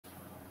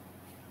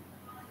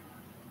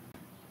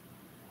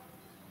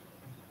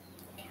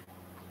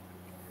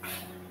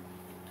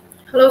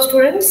Hello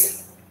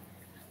students,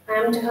 I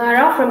am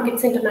Jahara from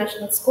Kids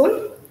International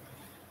School.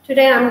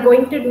 Today I am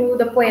going to do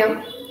the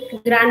poem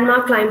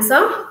Grandma Climbs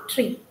a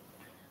Tree,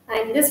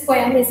 and this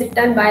poem is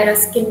written by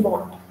Ruskin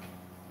Bond.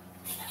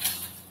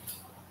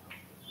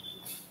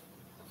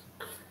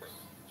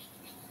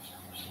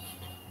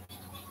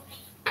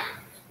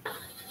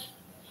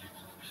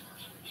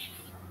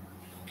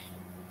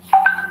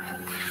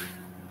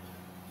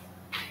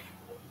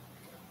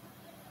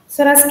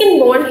 So Ruskin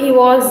Bond, he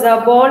was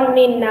born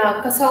in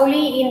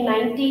Kasauli in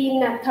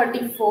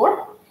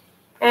 1934,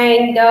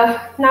 and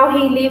now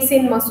he lives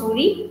in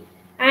Missouri.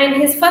 And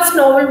his first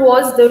novel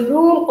was The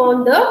Room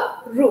on the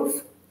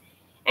Roof.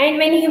 And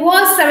when he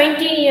was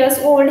 17 years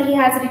old, he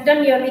has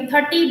written nearly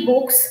 30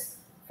 books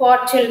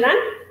for children.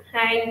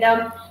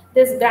 And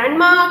this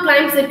Grandma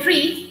Climbs the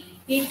Tree,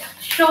 it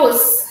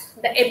shows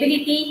the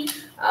ability,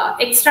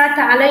 extra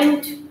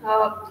talent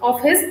of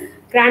his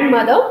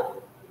grandmother.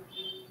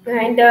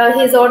 And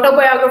his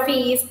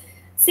autobiography is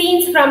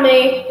Scenes from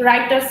a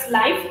Writer's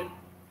Life,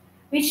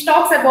 which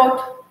talks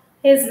about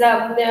his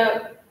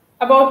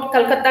about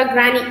Calcutta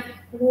Granny,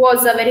 who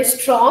was very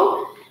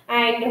strong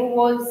and who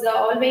was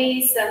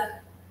always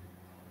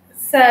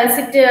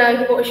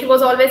she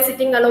was always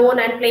sitting alone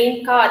and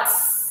playing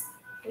cards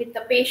with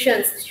the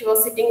patients. She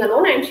was sitting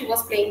alone and she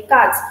was playing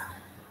cards.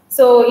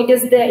 So it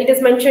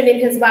is mentioned in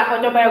his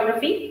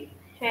autobiography.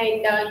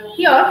 And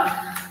here,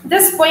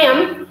 this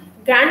poem,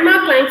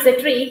 Grandma Climbs the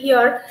Tree.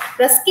 Here,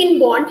 Ruskin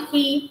Bond,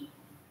 he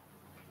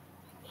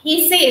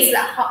says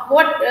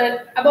what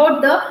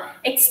about the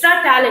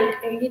extra talent,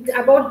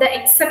 about the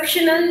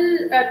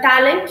exceptional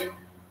talent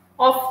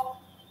of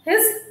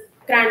his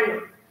grandma.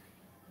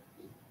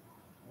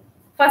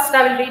 First,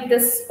 I will read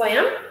this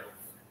poem.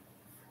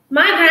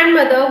 My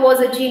grandmother was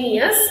a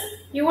genius.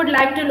 You would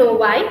like to know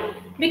why?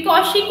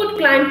 Because she could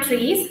climb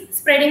trees,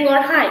 spreading or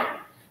high.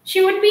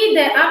 She would be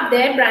there up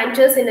their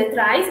branches in a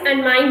trice,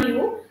 and mind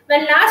you,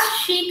 when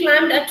last she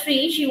climbed a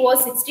tree, she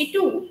was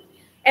 62.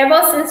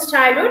 Ever since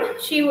childhood,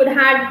 she would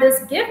have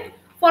this gift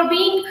for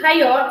being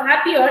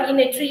happier in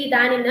a tree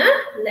than in a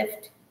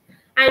lift.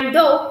 And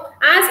though,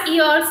 as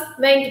years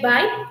went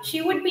by,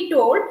 she would be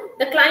told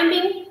the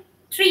climbing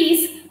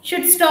trees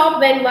should stop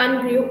when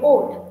one grew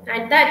old,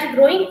 and that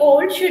growing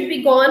old should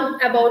be gone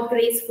about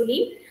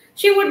gracefully.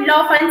 She would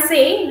laugh and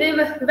say,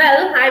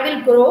 well, I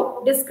will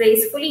grow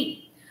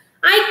disgracefully.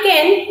 I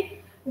can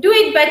do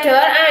it better,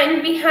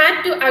 and we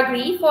had to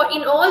agree, for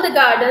in all the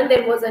garden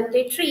there wasn't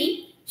a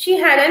tree she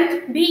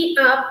hadn't been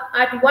up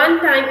at one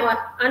time or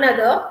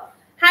another,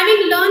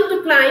 having learned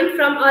to climb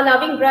from a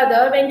loving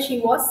brother when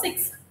she was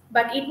 6.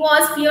 But it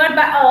was feared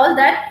by all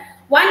that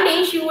one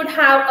day she would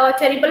have a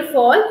terrible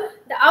fall.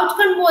 The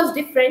outcome was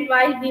different.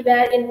 While we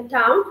were in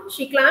town,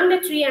 she climbed a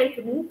tree and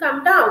couldn't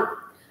come down.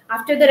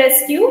 After the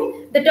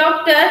rescue, the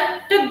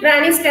doctor took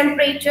Granny's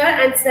temperature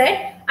and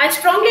said, I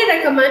strongly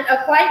recommend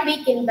a quiet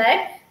week in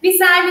bed. We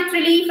sighed with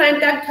relief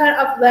and tucked her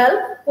up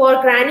well.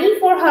 Poor Granny,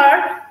 for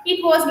her,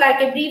 it was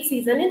like a brief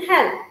season in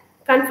hell.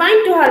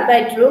 Confined to her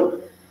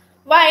bedroom,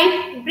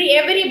 while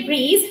every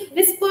breeze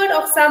whispered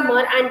of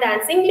summer and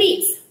dancing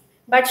leaves.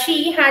 But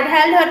she had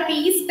held her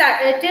peace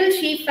till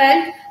she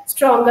felt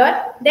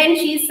stronger. Then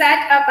she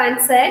sat up and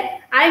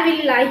said, I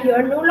will lie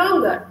here no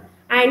longer.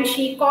 And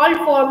she called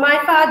for my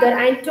father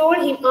and told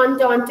him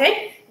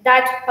undaunted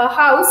that her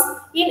house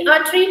in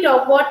a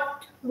treetop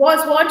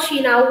was what she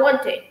now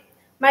wanted.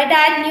 My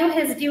dad knew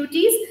his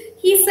duties.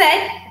 He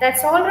said,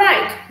 that's all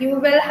right. You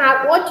will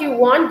have what you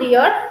want,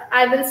 dear.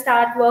 I will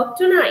start work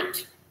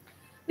tonight.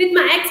 With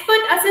my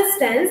expert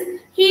assistance,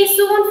 he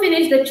soon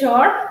finished the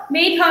chore,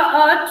 made her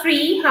a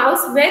tree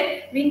house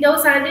with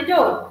windows and a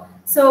door.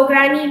 So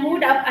Granny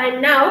moved up,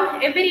 and now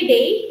every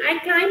day I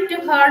climb to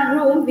her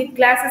room with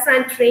glasses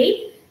and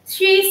tray.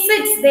 She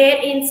sits there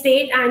in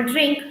state and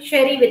drink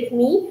sherry with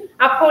me,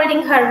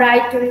 upholding her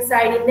right to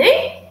reside in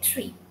a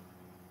tree.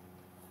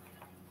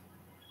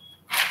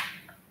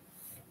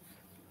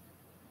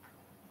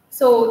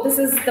 So this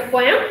is the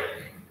poem,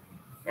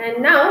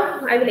 and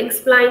now I will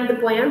explain the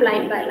poem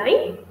line by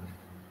line.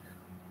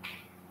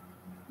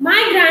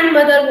 My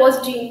grandmother was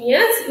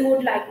genius. You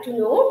would like to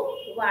know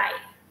why.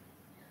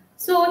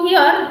 So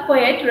here,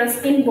 poet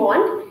Ruskin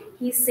Bond,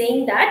 he's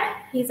saying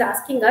that, he's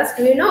asking us,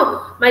 do you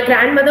know, my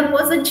grandmother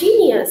was a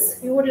genius.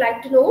 You would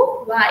like to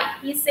know why.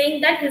 He's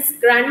saying that his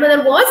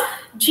grandmother was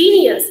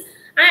genius.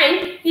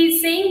 And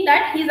he's saying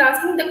that, he's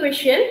asking the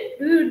question,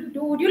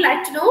 would you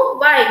like to know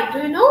why? Do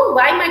you know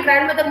why my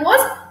grandmother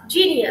was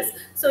genius?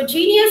 So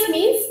genius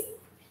means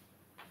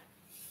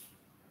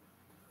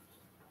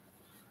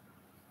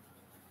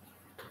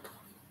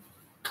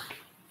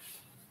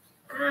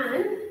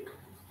an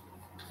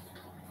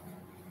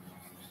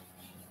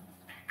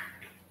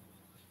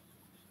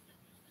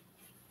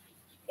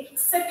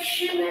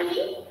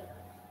exceptionally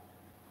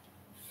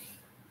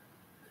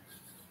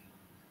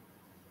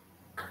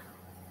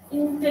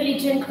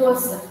intelligent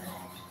person.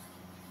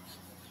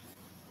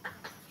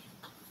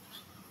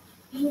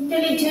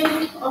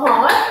 Intelligent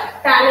or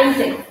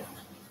talented.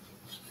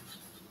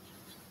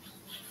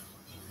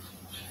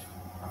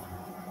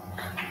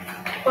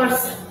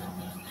 Person.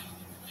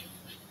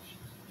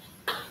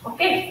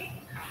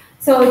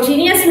 So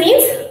genius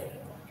means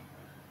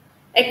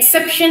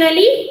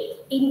exceptionally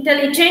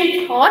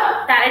intelligent or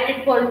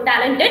talented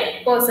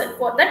person.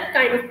 For that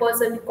kind of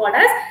person called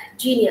as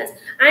genius.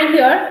 And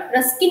here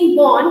Ruskin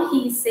Bond,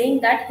 he is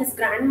saying that his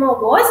grandma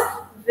was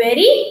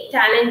very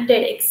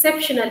talented,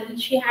 exceptional.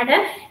 She had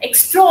an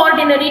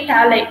extraordinary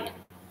talent,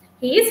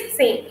 he is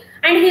saying.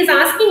 And he is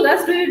asking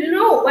us, do you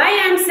know why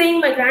I am saying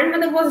my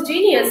grandmother was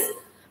genius?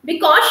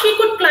 Because she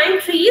could climb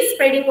trees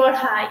spreading or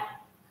high.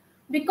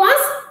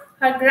 Because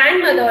his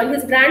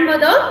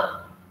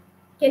grandmother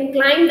can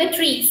climb the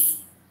trees.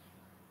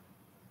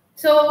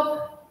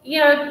 So,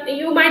 yeah,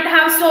 you might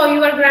have saw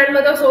your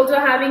grandmothers also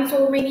having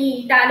so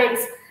many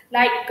talents,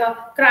 like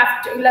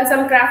craft,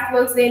 some craft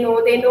works they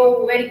know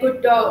very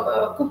good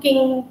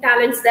cooking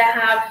talents they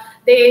have.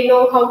 They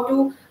know how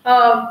to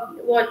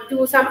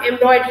do some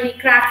embroidery,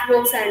 craft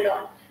works and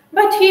all.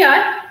 But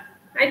here,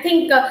 I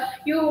think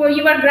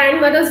your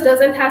grandmothers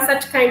doesn't have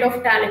such kind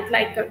of talent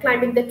like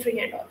climbing the tree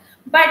and all.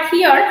 But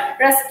here,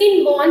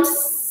 Ruskin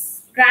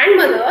Bond's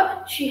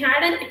grandmother, she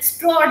had an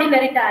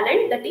extraordinary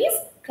talent, that is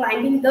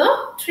climbing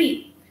the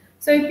tree.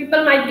 So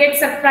people might get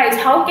surprised,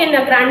 how can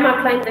a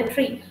grandma climb the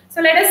tree?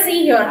 So let us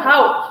see here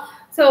how.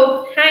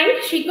 So,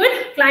 and she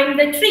could climb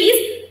the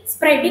trees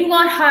spreading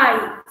or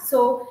high.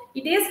 So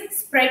it is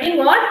spreading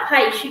or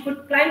high. She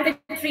could climb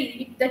the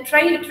tree. The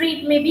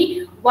tree may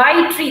be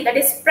wide tree, that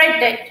is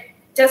spread,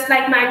 just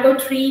like mango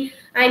tree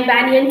and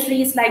banyan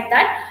trees like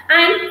that,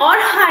 and or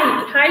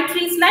high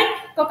trees like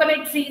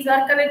coconut trees or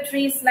coconut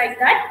trees like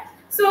that.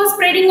 So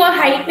spreading or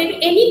high, maybe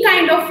any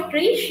kind of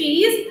tree,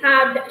 she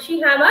have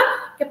a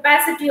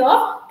capacity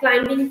of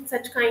climbing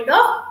such kind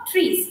of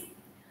trees.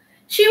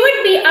 She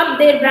would be up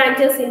their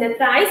branches in a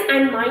trice,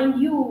 and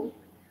mind you,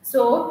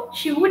 so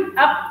she would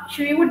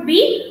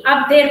be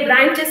up their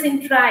branches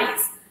in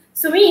trice.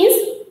 So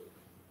means,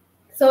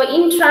 so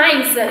in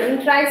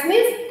trice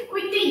means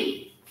quickly.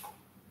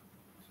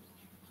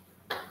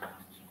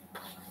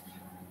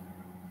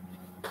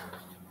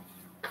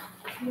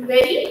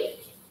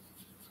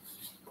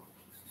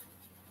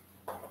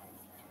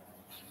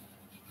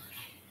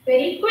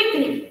 Very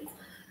quickly.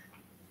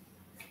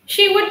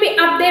 She would be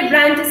up their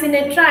branches in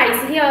a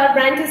trice. Here,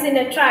 branches in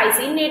a trice.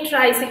 In a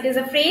trice, it is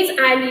a phrase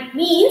and it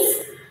means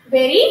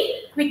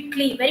very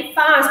quickly, very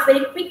fast,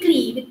 very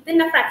quickly.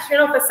 Within a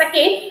fraction of a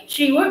second,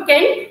 she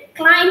can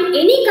climb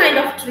any kind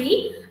of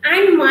tree.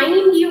 And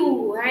mind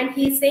you, and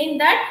he's saying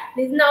that,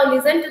 now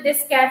listen to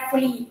this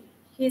carefully.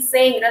 He's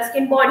saying,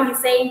 Ruskin Bond, he's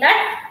saying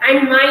that,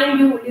 and mind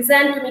you,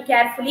 listen to me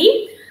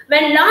carefully.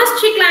 When last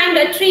she climbed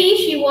a tree,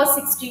 she was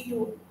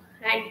 62.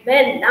 And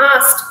when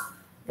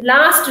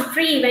last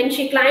tree, when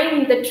she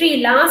climbed the tree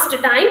last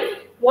time,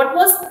 what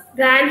was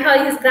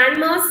his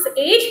grandma's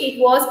age? It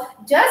was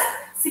just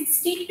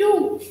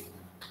 62.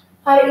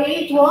 Her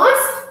age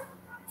was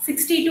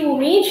 62,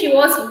 means she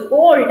was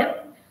old.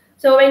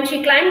 So when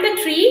she climbed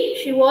the tree,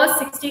 she was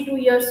 62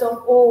 years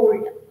of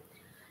old.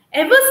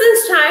 Ever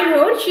since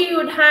childhood, she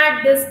would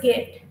had this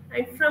gift.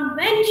 And from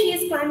when she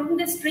is climbing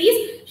the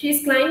trees, she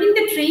is climbing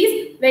the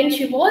trees when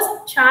she was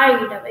a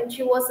child, when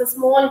she was a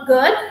small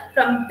girl.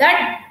 From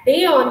that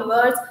day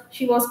onwards,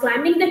 she was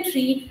climbing the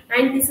tree,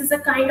 and this is a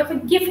kind of a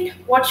gift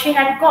what she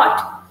had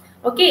got.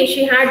 Okay,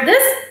 she had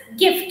this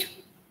gift.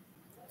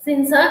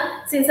 Since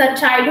her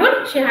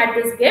childhood, she had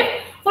this gift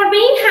for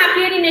being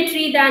happier in a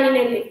tree than in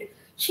a lift.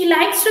 She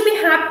likes to be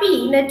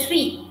happy in a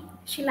tree.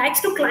 She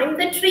likes to climb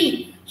the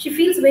tree. She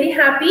feels very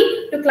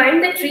happy to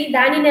climb the tree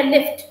than in a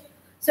lift.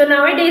 So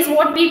nowadays,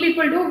 what we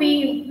people do,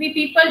 we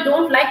people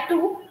don't like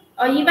to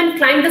even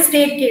climb the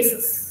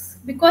staircases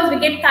because we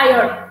get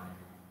tired,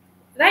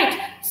 right?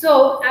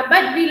 So,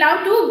 but we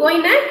love to go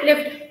in a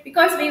lift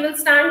because we will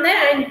stand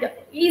there and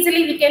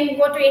easily we can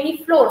go to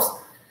any floors,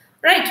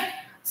 right?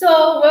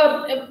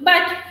 So,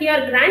 but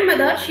here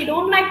grandmother, she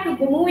don't like to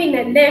move in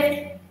a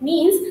lift,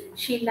 means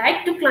she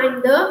like to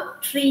climb the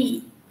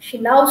tree. She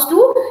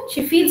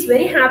feels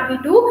very happy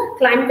to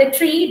climb the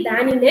tree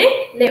than in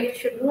a lift.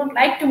 She don't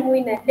like to move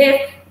in a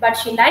lift, but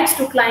she likes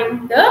to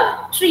climb the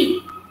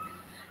tree.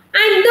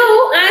 And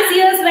though as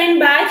years went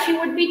by, she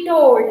would be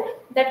told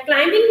that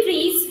climbing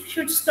trees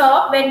should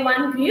stop when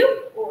one grew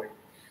old.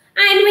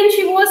 And when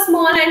she was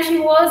small and she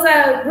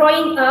was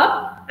growing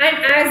up, and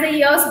as the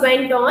years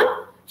went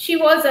on,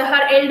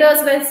 her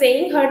elders were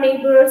saying, her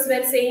neighbors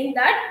were saying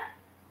that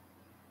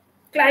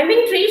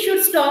climbing tree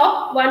should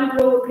stop one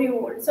grew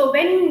old. So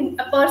when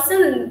a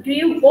person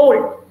grew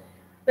old,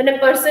 when a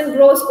person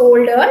grows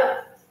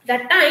older,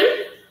 that time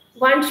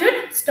one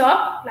should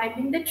stop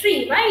climbing the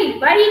tree. Why?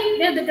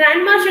 The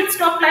grandma should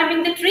stop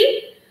climbing the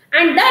tree,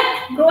 and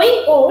that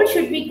growing old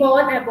should be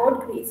gone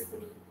about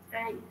gracefully.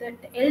 And the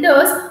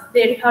elders,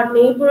 her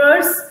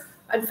neighbors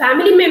and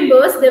family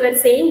members, they were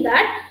saying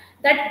that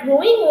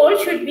growing old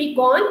should be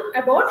gone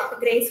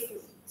about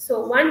gracefully.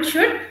 So one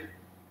should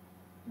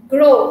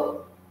grow.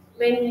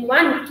 When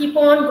one keep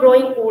on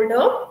growing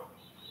older,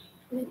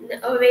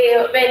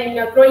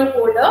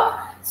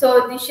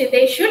 so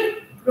they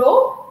should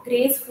grow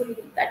gracefully.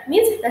 That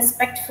means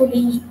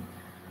respectfully.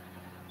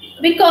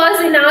 Because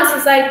in our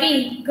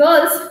society,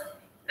 girls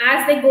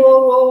As they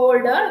grow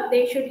older,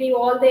 they should leave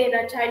all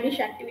their childish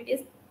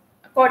activities.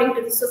 According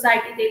to the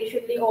society, they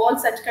should leave all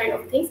such kind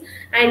of things,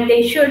 and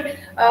they should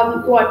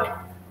what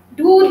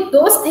do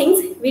those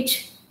things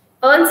which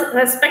earns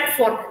respect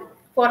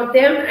for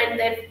them and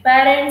their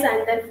parents,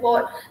 and then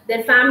for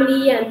their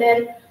family,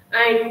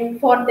 and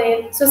for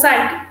their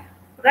society,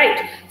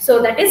 right?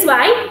 So that is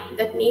why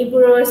the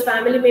neighbors,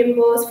 family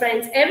members,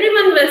 friends,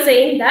 everyone were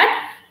saying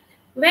that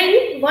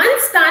when one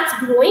starts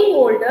growing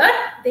older,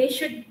 they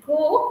should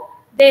go,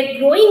 they're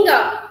growing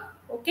up,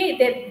 okay,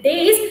 their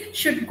days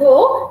should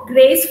go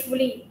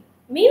gracefully,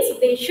 means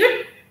they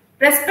should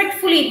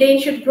respectfully, they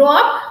should grow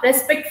up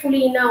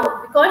respectfully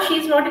now, because she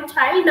is not a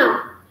child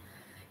now.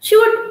 She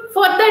would,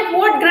 for that,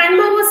 what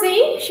grandma was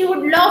saying, she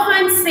would laugh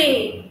and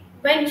say,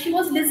 when she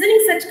was listening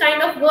such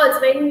kind of words,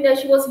 when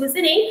she was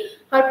listening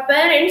her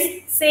parents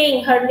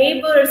saying, her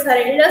neighbors, her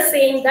elders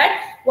saying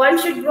that one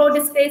should grow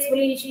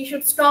disgracefully, she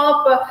should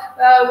stop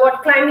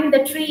what climbing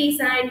the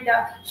trees, and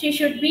she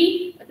should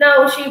be,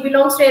 now she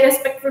belongs to a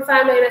respectful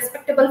family, a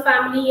respectable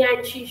family,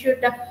 and she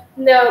should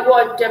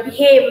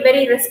behave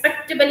very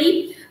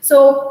respectably.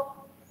 So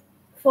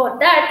for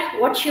that,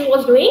 what she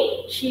was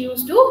doing, she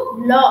used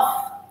to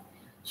laugh.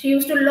 She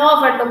used to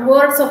laugh at the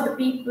words of the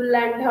people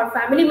and her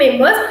family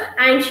members,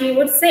 and she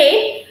would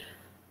say,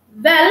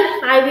 "Well,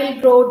 I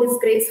will grow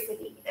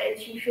disgracefully." And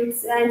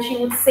she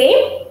would say,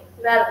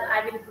 "Well,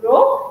 I will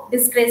grow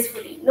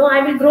disgracefully. No, I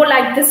will grow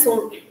like this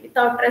only,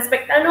 without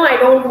respect. No, I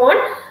don't want.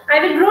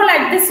 I will grow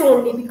like this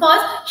only,"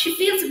 because she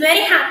feels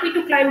very happy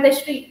to climb the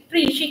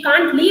tree. She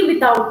can't live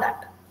without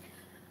that.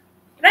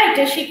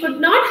 Right? She could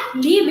not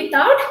live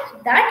without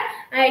that,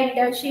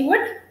 and she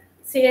would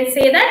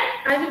say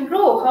that I will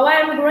grow. How I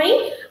am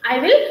growing? I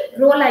will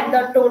grow like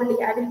that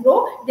only. I will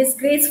grow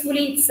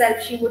disgracefully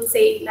itself. She would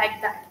say like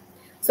that.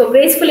 So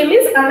gracefully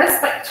means a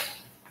respect.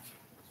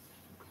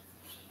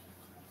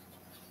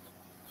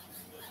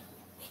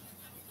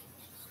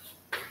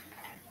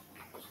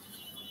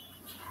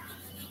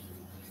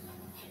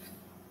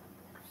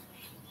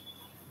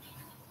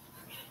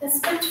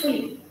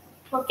 Respectfully.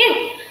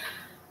 Okay.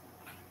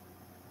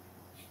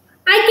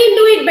 I can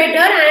do it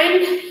better,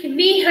 and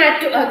we had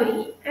to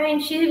agree.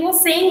 And she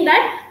was saying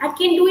that I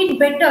can do it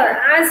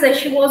better. As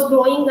she was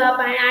growing up,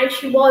 and as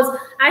she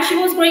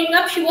was growing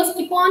up, she was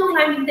keep on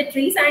climbing the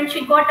trees, and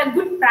she got a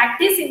good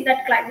practice in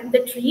that climbing the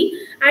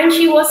tree. And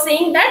she was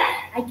saying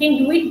that I can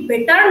do it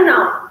better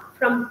now.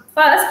 From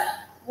first,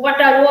 what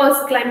I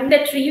was climbing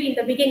the tree in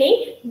the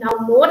beginning, now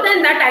more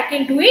than that, I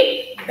can do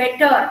it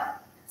better.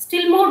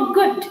 Still more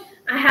good.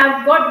 I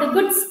have got the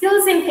good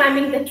skills in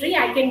climbing the tree.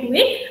 I can do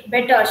it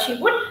better, she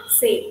would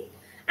say.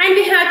 And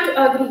we had to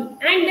agree.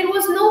 And there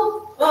was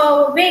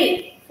no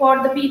way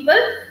for the people,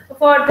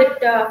 for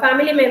the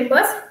family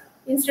members,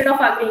 instead of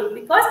agreeing,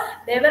 because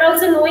they were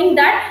also knowing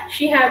that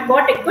she had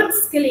got a good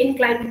skill in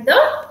climbing the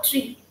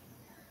tree.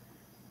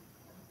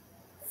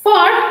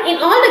 For in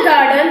all the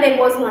garden there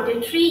was not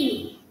a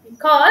tree,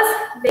 because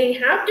they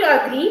have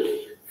to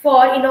agree.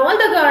 For in all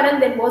the garden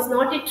there was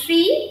not a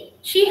tree.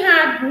 She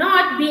had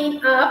not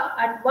been up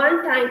at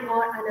one time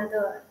or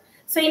another.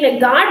 So in a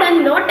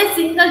garden, not a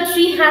single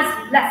tree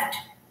has left.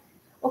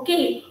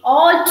 Okay,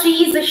 all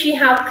trees she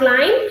have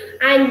climbed,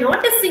 and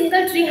not a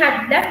single tree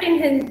had left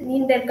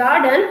in their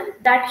garden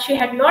that she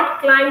had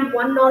not climbed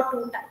one or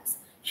two times.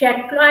 She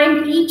had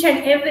climbed each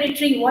and every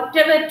tree,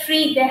 whatever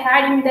tree they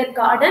had in their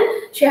garden,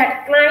 she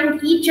had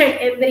climbed each and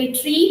every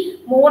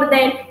tree more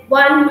than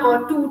one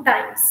or two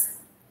times.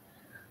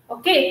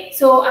 Okay,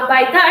 so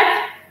by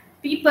that,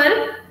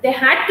 people, they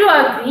had to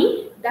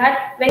agree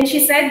that when she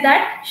said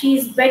that she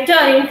is better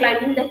in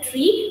climbing the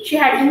tree, she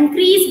had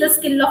increased the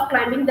skill of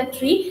climbing the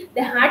tree,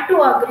 they had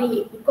to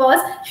agree, because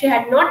she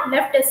had not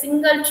left a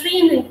single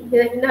tree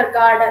in her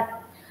garden.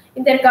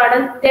 In their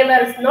garden, there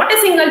was not a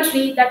single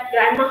tree that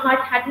Grandma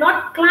had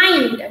not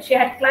climbed. She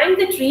had climbed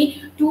the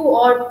tree 2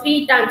 or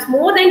 3 times,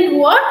 more than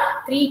 2 or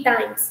 3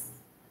 times.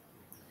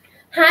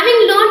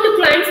 Having learned to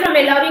climb from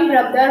a loving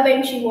brother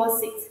when she was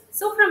 6.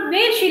 So from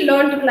where she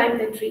learned to climb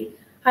the tree?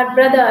 Her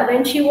brother,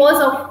 when she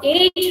was of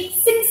age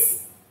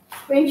 6.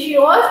 When she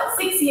was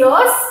 6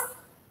 years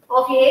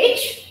of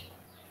age.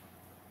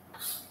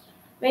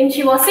 When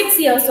she was 6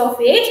 years of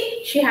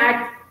age, she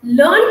had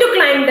learned to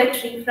climb the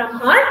tree from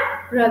her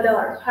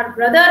brother. Her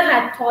brother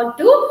had taught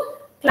to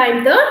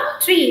climb the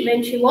tree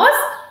when she was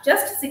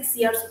just 6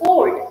 years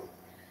old.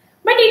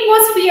 But it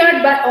was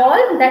feared by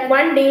all that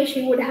one day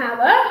she would have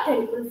a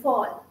terrible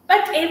fall.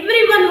 But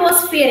everyone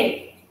was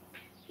fearing.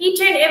 Each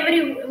and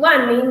every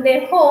one in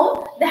their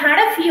home, they had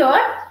a fear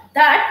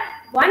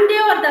that one day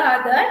or the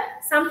other,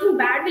 something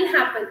bad will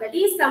happen. That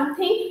is,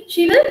 something,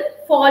 she will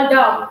fall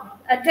down.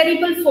 A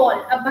terrible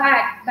fall,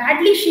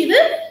 badly she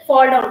will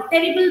fall down.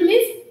 Terrible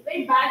means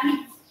very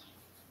badly.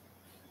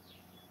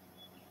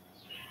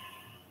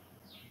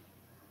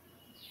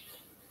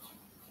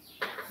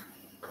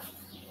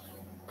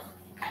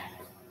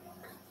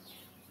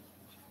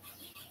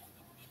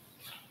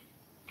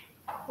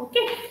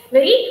 Okay,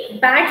 very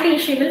badly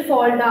she will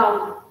fall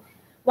down.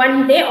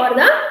 One day or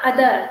the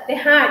other, they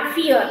had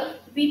fear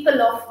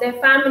people of their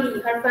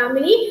family, her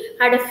family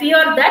had a fear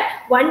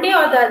that one day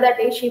or the other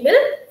day she will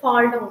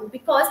fall down,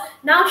 because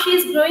now she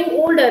is growing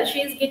older,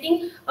 she is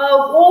getting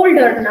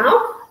older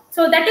now.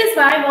 So that is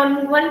why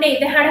one day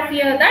they had a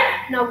fear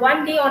that now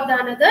one day or the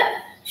another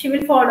she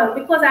will fall down,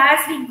 because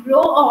as we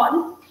grow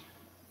on,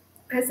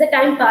 as the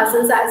time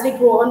passes, as we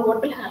go on,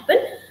 what will happen?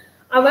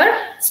 Our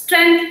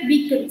strength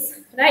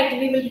weakens, right?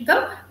 We will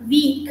become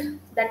weak.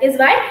 That is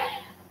why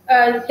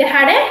they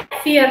had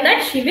a fear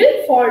that she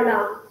will fall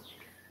down.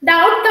 The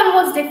outcome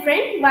was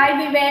different. While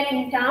we were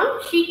in town,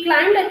 she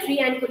climbed a tree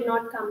and could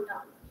not come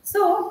down.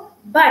 So,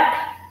 but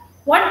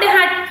what they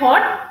had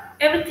thought,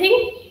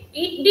 everything,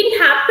 it didn't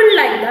happen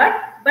like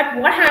that. But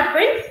what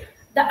happened?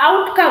 The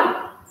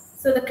outcome.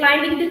 So the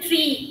climbing the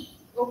tree,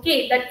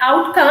 okay, that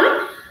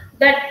outcome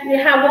that we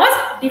have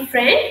was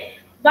different.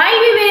 While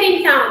we were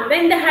in town,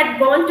 when they had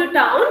gone to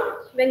town,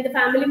 when the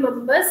family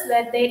members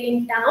were there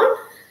in town,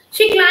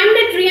 she climbed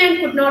a tree and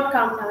could not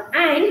come down.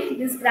 And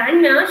this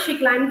grandma, she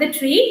climbed the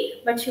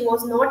tree, but she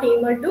was not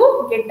able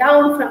to get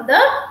down from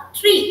the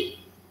tree.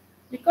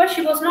 Because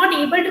she was not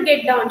able to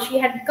get down. She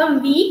had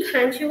become weak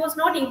and she was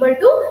not able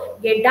to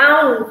get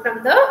down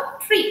from the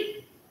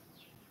tree.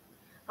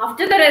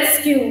 After the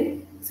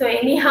rescue, so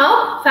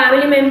anyhow,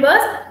 family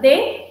members,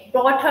 they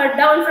brought her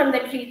down from the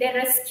tree. They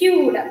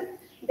rescued.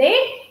 They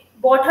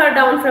brought her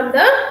down from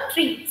the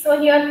tree. So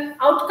here,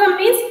 outcome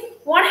is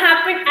what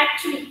happened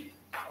actually.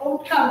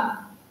 Outcome.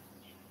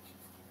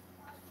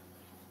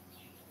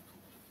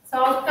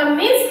 So outcome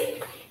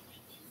is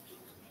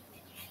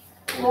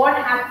what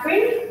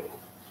happened.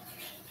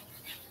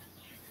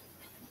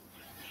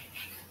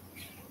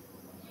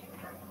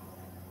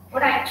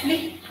 What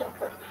actually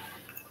happened.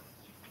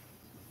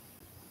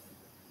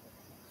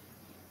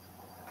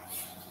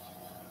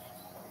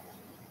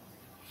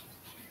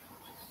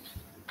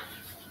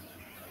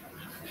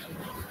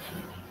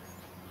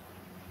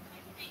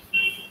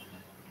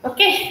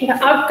 Okay, the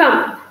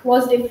outcome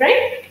was different.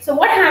 So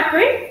what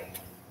happened?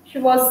 She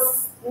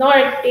was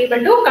not able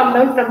to come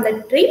down from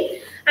the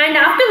tree, and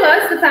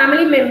afterwards the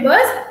family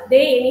members,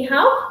 they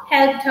anyhow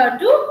helped her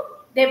to,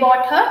 they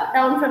brought her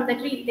down from the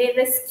tree. They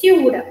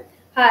rescued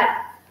her.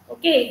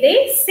 Okay,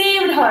 they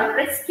saved her.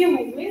 Rescue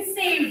means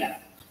saved.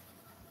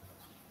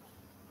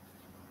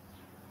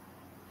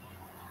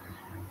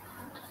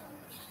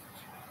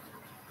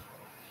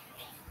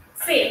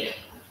 Saved.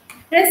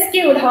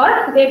 Rescued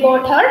her. They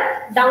brought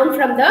her down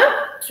from the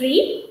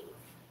tree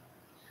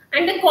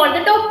and they called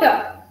the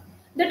doctor.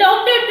 The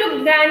doctor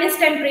took Granny's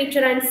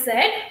temperature and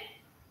said,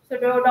 so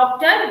the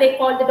doctor, they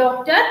called the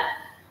doctor.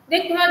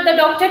 The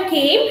doctor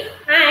came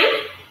and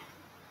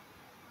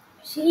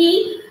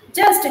he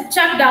just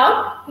checked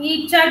out.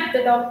 He checked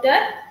the doctor.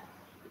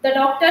 The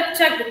doctor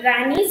checked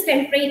Granny's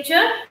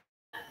temperature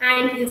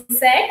and he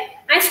said,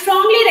 I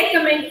strongly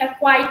recommend a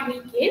quiet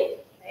week.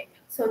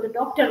 So the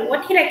doctor,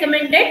 what he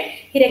recommended?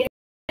 He recommended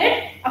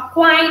a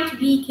quiet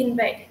week in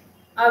bed,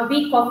 a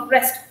week of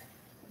rest,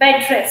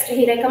 bed rest.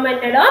 He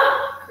recommended a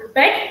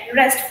bed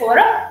rest for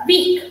a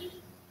week.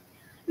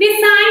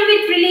 We sighed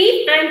with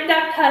relief and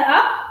tucked her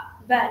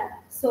up well.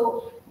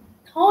 So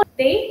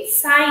they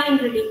sighed in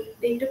relief.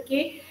 They took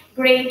a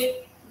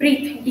great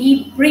breath,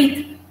 deep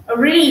breath, a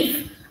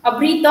relief, a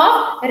breath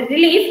of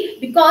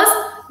relief, because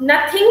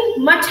nothing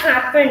much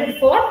happened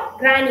for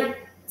Granny.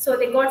 So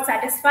they got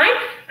satisfied,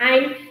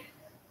 and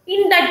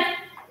in that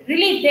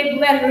relief, they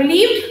were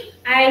relieved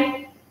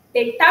and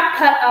they tucked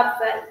her up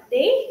well.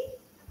 They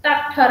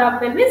tucked her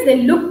up well means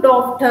they looked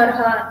after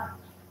her.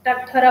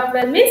 Tucked her up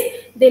well means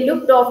they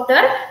looked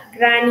after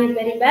Granny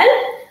very well.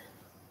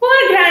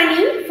 Poor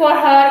Granny, for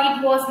her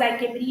it was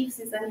like a brief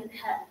season in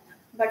hell.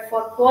 But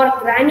for poor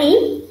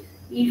Granny,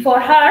 for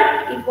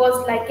her it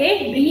was like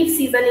a brief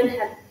season in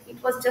hell.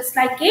 It was just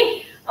like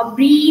a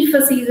brief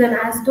season,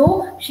 as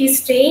though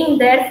she's staying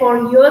there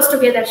for years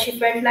together. She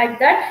felt like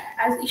that,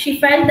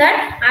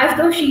 as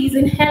though she is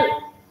in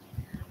hell,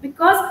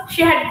 because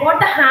she had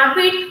got the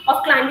habit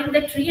of climbing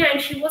the tree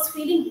and she was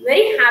feeling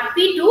very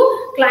happy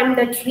to climb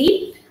the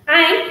tree.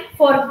 And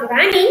for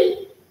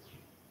Granny,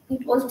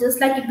 it was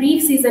just like a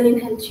brief season in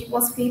hell. She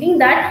was feeling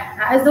that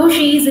as though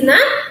she is in a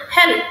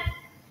hell.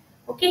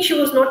 Okay, she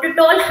was not at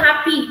all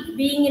happy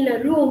being in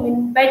a room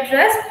in bed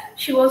rest.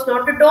 She was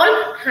not at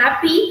all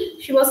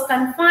happy. She was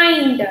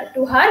confined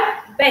to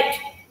her bed.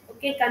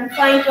 Okay,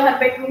 confined to her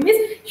bedroom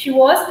means she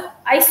was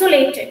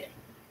isolated.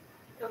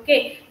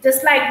 Okay,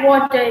 just like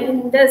what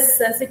in this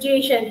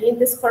situation, in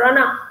this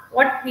corona,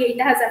 what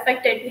it has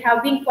affected. We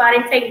have been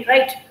quarantined,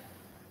 right?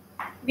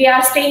 We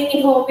are staying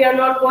in home. We are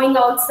not going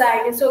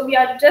outside. So we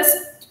are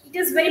just, it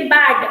is very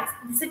bad.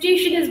 The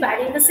situation is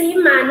bad. In the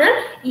same manner,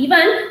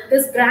 even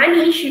this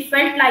Granny, she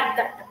felt like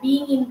that,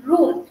 being in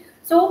room.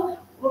 So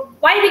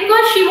why?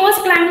 Because she was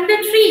climbing the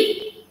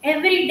tree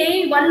every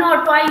day, once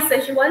or twice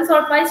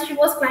she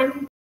was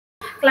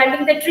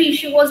climbing the tree.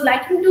 She was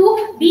liking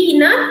to be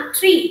in a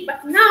tree.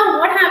 But now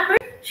what happened?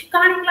 She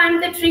can't climb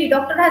the tree.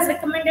 Doctor has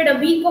recommended a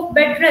week of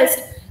bed rest.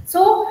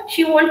 So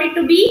she wanted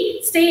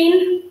to stay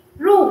in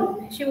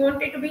room. She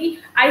wanted to be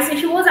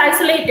she was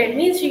isolated,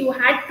 means she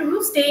had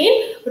to stay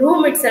in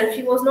room itself.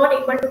 She was not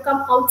able to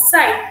come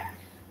outside.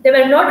 They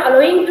were not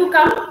allowing to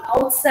come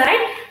outside,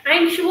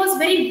 and she was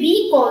very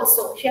weak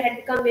also. She had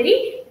become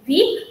very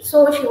weak,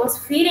 so she was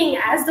feeling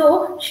as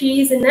though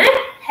she is in a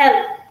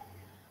hell.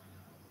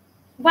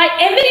 While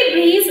every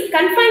breeze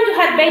confined to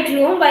her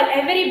bedroom, while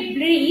every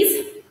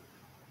breeze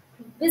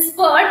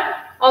whispered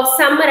of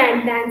summer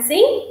and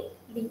dancing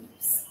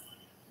leaves.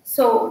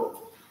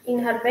 So, in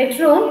her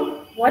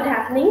bedroom, what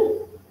happening?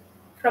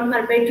 From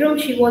her bedroom,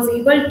 she was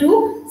able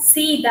to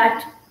see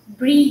that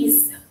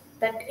breeze,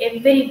 that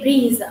every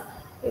breeze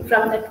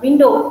from that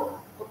window.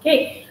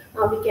 Okay,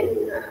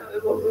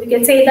 we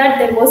can say that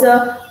there was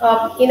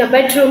in a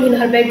bedroom, in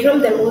her bedroom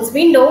there was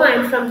window,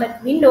 and from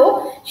that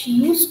window she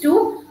used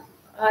to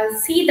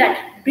see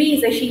that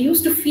breeze. She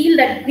used to feel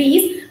that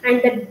breeze,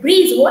 and that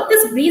breeze, what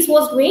this breeze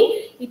was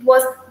doing, it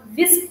was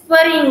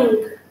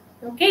whispering.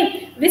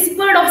 Okay,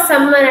 whispered of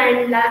summer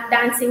and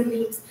dancing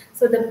leaves.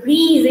 So the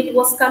breeze, it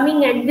was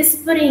coming and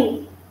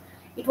whispering.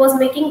 It was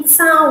making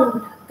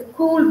sound. The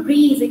cool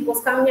breeze, it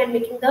was coming and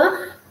making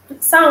the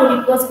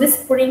sound. It was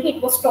whispering,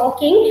 it was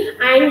talking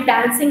and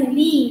dancing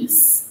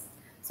leaves.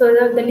 So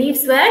the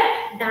leaves were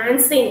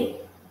dancing.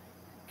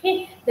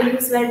 Okay, the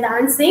leaves were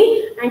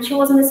dancing, and she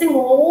was missing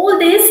all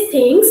these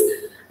things.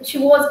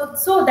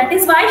 So that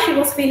is why she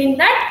was feeling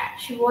that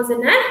she was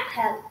in a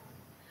hell.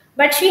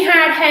 But she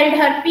had held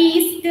her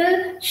peace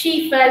till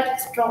she felt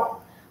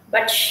strong.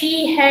 But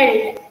she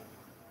held.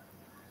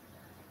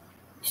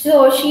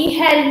 So she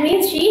held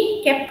means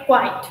she kept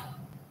quiet.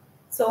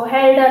 So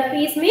held her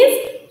peace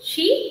means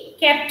she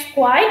kept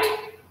quiet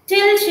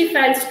till she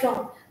felt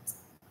strong.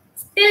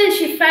 Till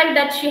she felt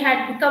that she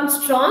had become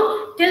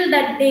strong, till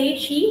that day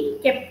she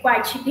kept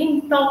quiet. She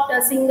didn't talk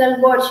a single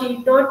word. She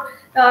did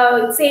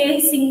not say a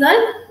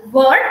single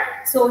word.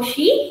 So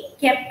she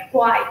kept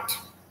quiet.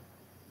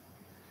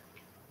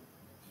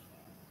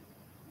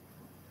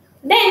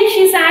 Then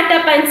she sat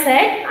up and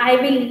said, I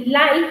will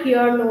lie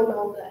here no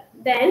longer.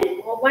 Then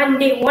one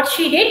day what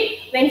she did,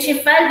 when she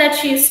felt that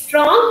she is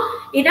strong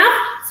enough,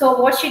 so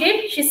what she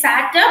did, she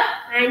sat up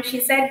and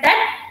she said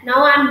that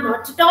now I am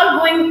not at all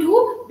going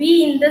to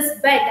be in this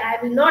bed. I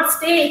will not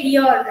stay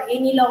here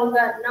any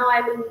longer. Now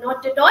I will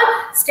not at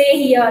all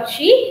stay here,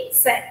 she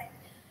said.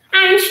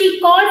 And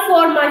she called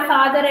for my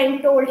father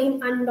and told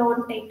him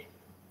undaunted.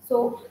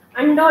 So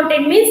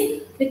undaunted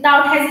means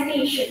without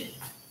hesitation.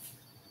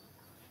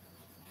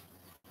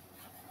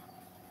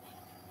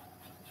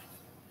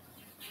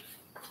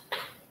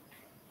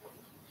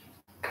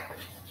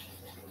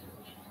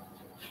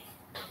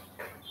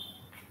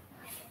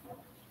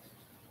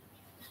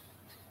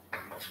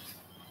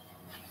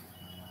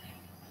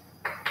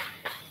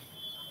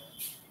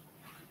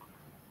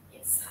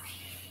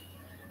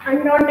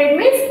 Undaunted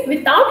means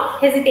without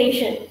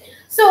hesitation.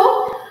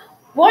 So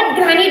what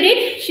Granny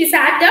did, she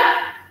sat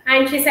up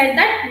and she said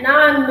that now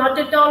I'm not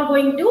at all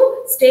going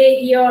to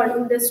stay here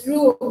in this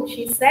room,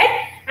 she said,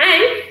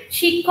 and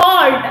she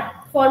called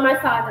for my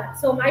father.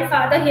 So my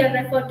father here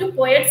referred to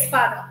poet's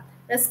father,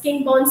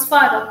 Ruskin-Bond's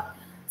father.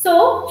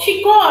 So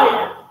she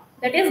called,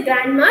 that is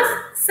grandma's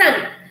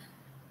son.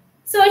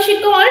 So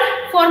she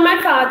called for my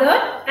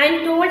father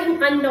and told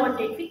him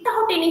undaunted,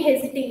 without any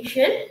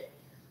hesitation.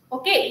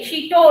 Okay,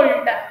 she told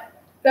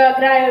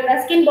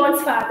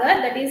Ruskin-Bond's father,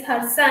 that is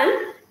her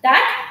son,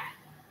 that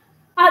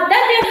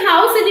their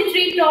house in the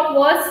treetop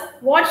was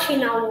what she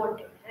now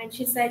wanted. And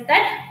she said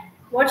that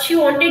what she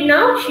wanted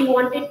now, she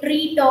wanted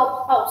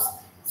treetop house.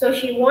 So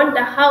she wanted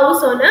a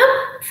house on a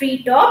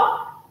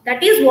treetop.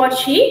 That is what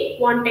she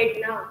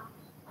wanted now.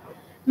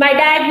 My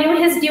dad knew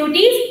his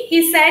duties.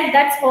 He said,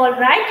 that's all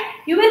right.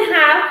 You will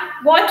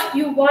have what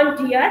you want,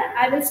 dear.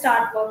 I will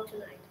start work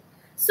tonight.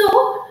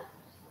 So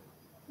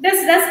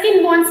this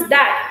Ruskin-Bond's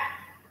dad,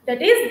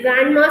 that is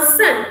grandma's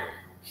son,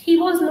 he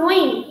was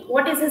knowing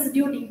what is his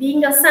duty.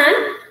 Being a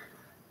son,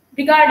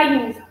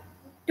 regarding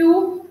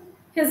to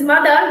his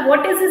mother,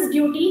 what is his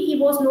duty, he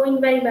was knowing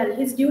very well.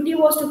 His duty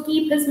was to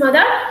keep his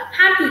mother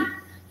happy.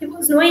 He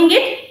was knowing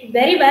it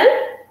very well.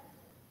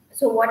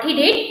 So what he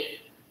did,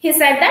 he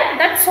said that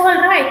that's all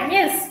right.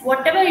 Yes,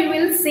 whatever you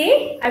will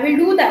say, I will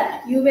do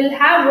that. You will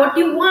have what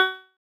you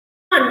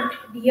want,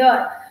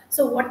 dear.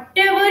 So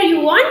whatever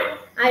you want,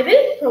 I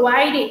will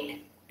provide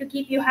it to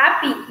keep you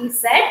happy, he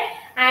said,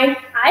 and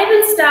I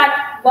will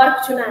start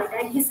work tonight.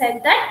 And he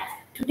said that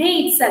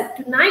today itself,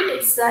 tonight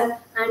itself,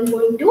 I am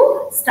going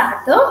to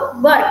start the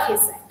work, he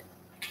said.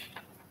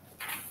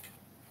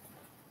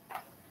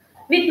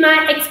 With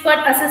my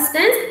expert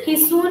assistance,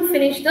 he soon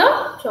finished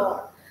the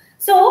chore.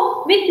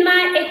 So, with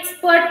my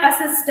expert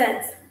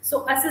assistance,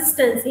 so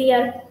assistance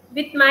here,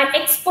 with my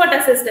expert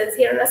assistance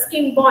here,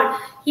 Ruskin-Bond,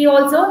 he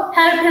also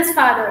helped his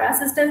father.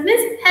 Assistance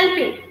means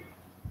helping,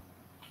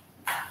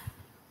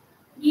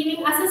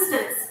 giving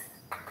assistance,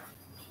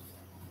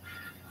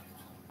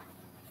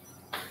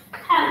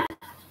 help.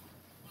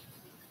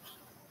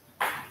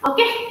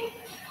 Okay.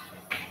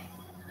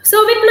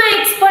 So with my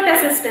expert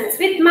assistance,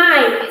 with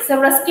my So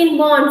Ruskin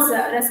Bond,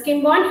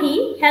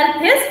 he helped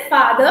his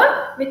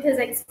father with his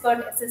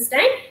expert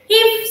assistant.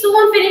 He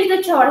soon finished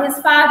the chore. His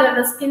father,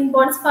 Ruskin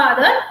Bond's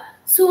father,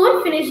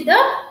 soon finished the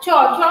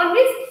chore. Chore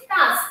means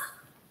task.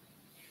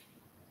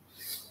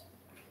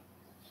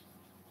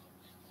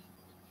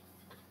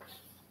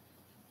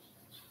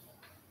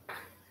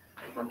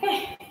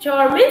 Okay,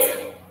 chore means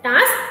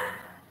task.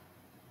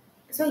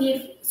 So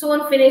he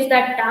soon finished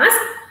that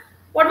task.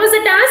 What was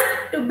the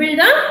task? To build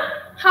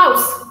a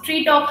house,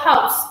 treetop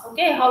house.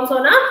 Okay, house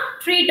on a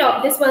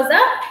treetop. This was the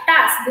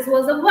task. This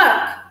was the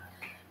work.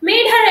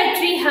 Made her a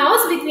tree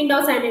house with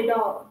windows and a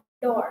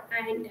door.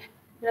 And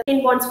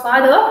Ruskin Bond's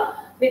father,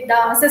 with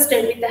the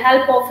assistant, with the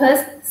help of his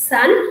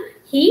son,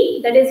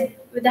 that is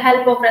with the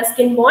help of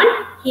Ruskin Bond,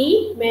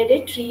 he made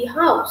a tree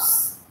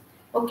house.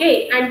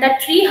 Okay, and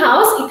that tree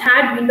house, it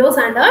had windows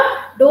and a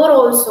door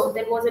also.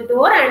 There was a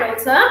door and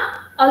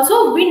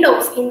also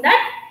windows in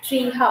that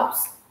tree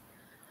house.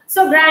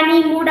 So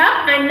Granny moved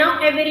up, and now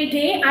every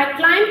day I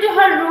climb to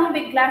her room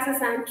with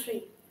glasses and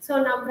tree.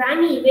 So now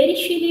Granny, where is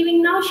she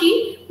living now?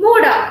 She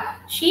moved up.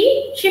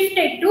 She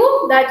shifted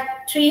to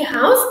that tree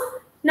house.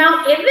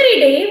 Now every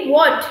day,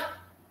 what?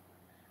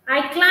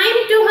 I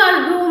climb to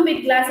her room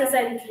with glasses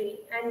and tree.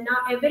 And now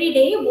every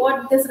day,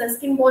 what does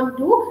Ruskin Bond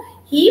do?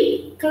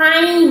 He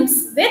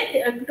climbs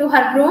to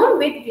her room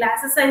with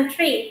glasses and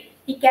tray.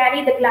 He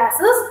carries the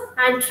glasses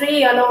and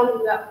tray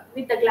along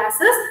with the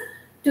glasses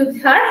to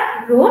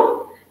her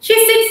room. She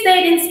sits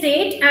there in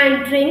state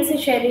and drinks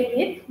sherry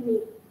with me.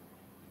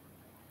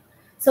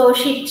 So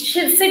she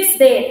sits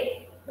there.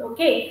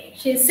 Okay,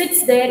 she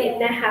sits there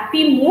in a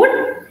happy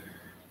mood.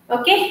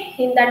 Okay,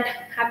 in that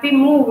happy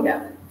mood.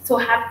 So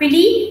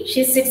happily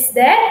she sits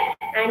there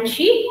and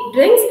she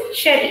drinks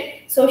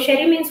sherry. So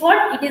sherry means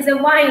what? It is a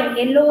wine,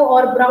 yellow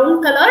or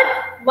brown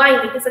colored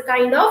wine. It is a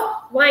kind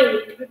of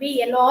wine. It will be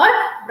yellow or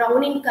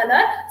brown in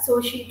color.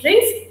 So she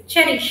drinks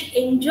sherry. She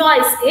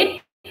enjoys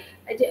it.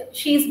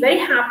 She is very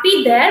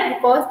happy there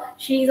because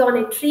she is on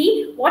a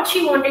tree. What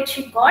she wanted,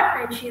 she got,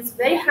 and she is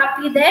very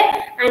happy there.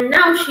 And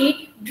now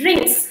she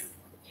drinks.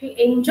 She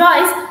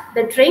enjoys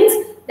the drinks,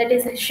 that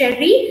is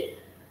sherry.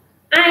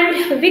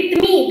 And with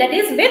me, that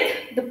is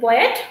with the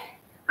poet,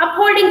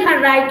 upholding her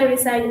right to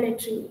reside in a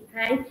tree.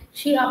 And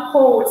she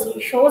upholds, she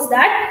shows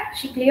that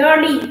she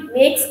clearly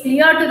makes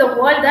clear to the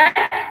world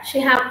that she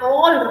have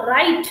all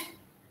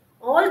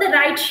the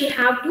right she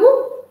have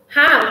to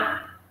have.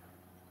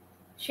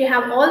 She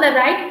have all the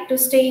right to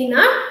stay in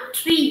a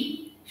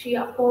tree. She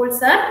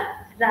upholds her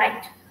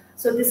right.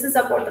 So this is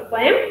about the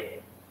poem.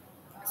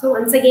 So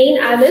once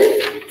again, I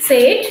will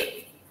say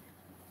it.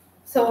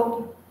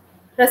 So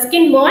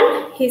Ruskin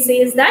Bond, he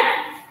says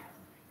that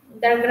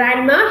the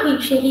grandma,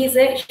 she is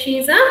a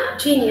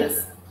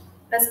genius.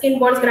 Ruskin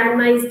Bond's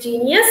grandma is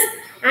genius,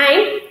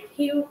 and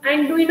he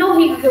asked, do you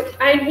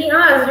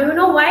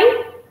know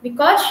why?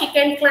 Because she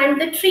can climb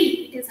the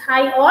tree. It is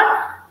high or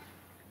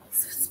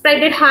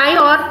spreaded high,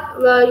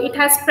 or it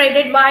has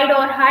spreaded wide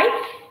or high.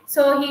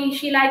 So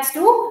she likes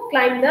to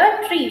climb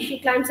the tree. She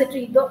climbs the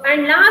tree.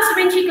 And last,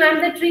 when she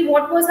climbed the tree,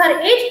 what was her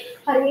age?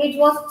 Her age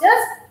was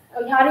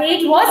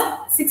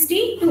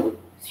 62.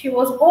 She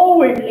was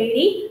old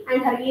lady,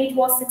 and her age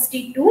was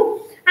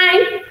 62.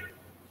 And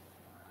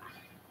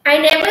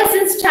ever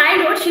since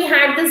childhood, she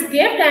had this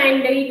gift,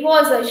 and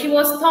she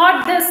was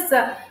taught this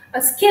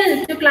a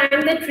skill to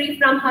climb the tree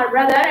from her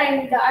brother.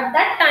 And at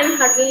that time,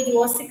 her age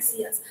was 6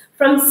 years.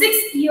 From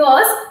 6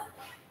 years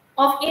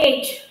of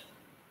age,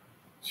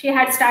 she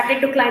had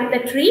started to climb the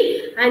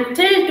tree, and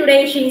till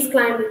today she is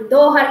climbing.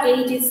 Though her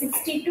age is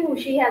 62,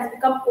 she has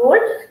become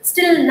old.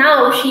 Still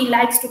now she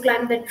likes to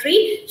climb the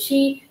tree.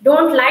 She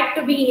don't like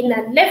to be in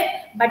a lift,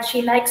 but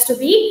she likes to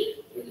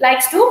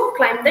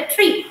climb the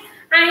tree.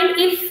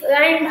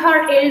 And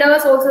her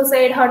elders also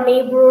said, her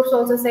neighbors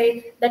also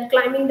said that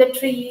climbing the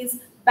tree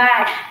is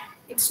bad.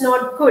 It's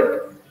not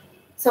good.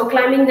 So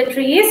climbing the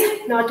tree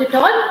is not at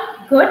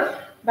all good.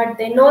 But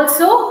then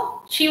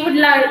also she would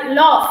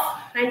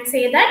laugh and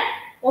say that,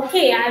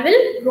 okay, I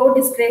will grow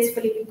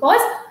disgracefully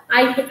because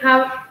I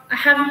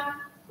have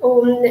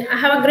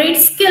a great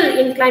skill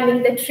in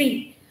climbing the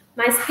tree.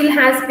 My skill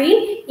has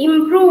been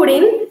improved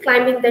in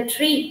climbing the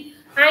tree.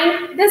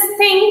 And this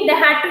thing, they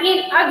had to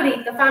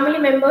agree. The family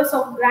members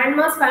of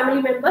grandma's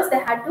family members, they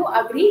had to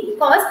agree,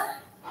 because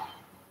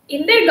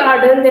in their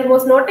garden there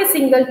was not a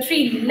single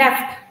tree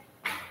left.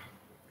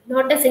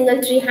 Not a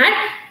single tree had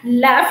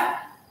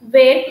left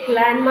where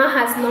grandma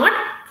has not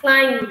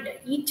climbed.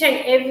 Each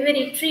and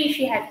every tree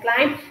she had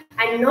climbed,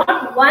 and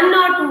not 1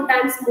 or 2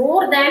 times,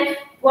 more than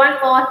 1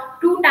 or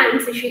 2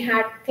 times she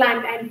had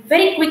climbed, and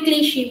very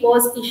quickly she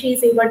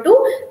is able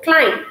to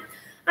climb.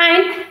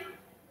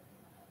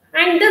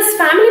 And this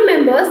family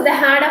members, they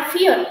had a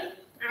fear.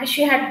 As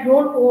she had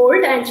grown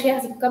old and she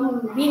has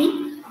become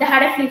weak, they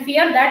had a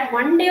fear that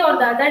one day or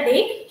the other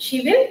day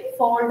she will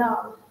fall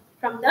down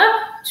from the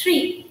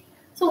tree.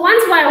 So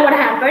once what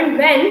happened,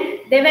 when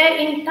they were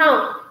in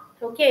town,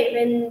 okay,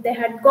 when they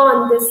had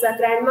gone, this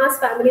grandma's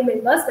family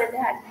members, when they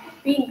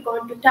had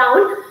gone to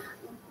town,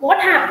 what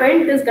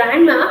happened, this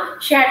grandma,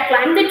 she had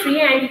climbed the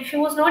tree and she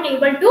was not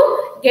able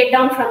to get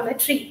down from the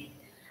tree.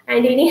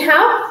 And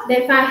anyhow,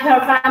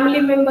 her family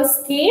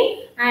members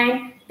came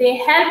and they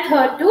helped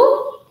her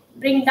to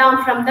bring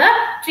down from the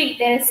tree.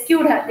 They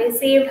rescued her, they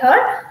saved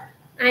her,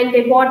 and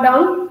they brought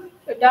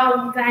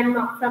down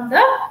grandma from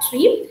the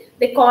tree.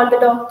 They called the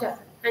doctor,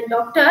 and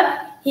doctor,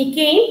 he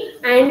came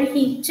and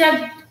he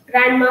checked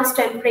grandma's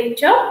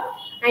temperature,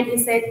 and he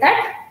said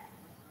that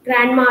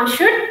grandma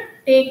should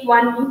take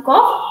 1 week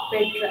of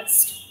bed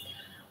rest.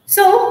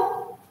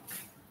 So,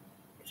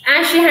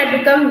 as she had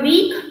become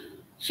weak,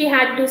 she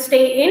had to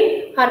stay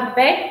in her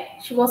bed.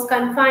 She was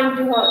confined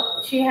to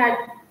her. She had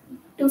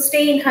to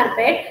stay in her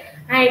bed,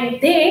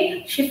 and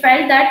she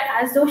felt that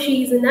as though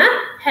she is in a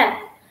hell,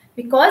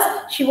 because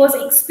she was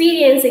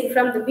experiencing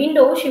from the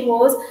window. She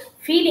was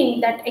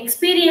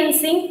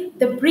experiencing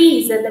the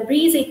breeze, and the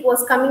breeze, it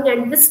was coming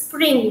and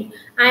whispering,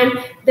 and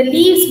the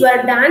leaves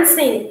were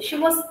dancing. She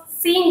was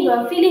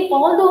feeling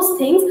all those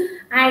things,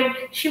 and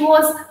she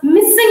was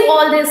missing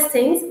all these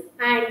things,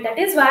 and that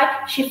is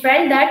why she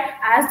felt that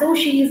as though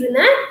she is in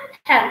a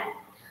hell.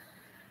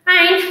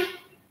 And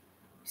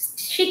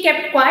she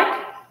kept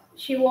quiet.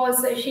 She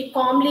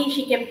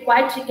kept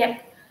quiet.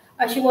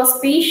 She was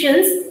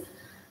patient.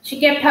 She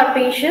kept her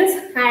patience,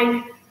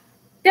 and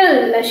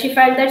till she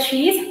felt that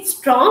she is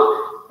strong.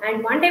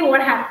 And one day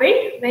what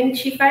happened, when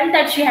she felt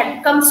that she had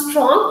become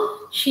strong,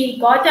 she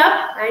got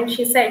up and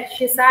she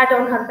sat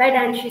on her bed,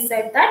 and she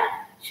said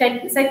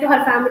to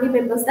her family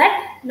members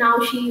that now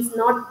she is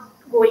not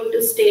going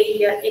to stay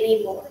here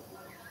anymore.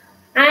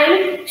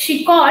 And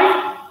she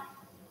called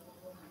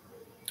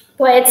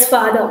Poet's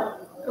father.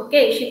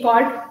 Okay, she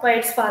called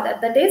Poet's father,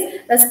 that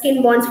is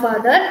Ruskin-Bond's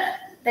father,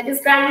 that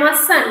is grandma's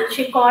son.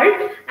 She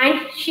called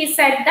and she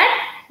said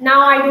that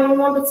now I don't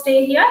want to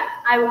stay here.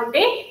 I want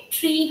a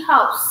tree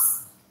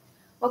house.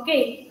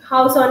 Okay,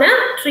 house on a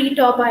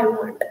treetop I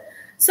want.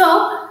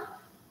 So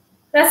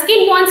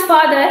Ruskin-Bond's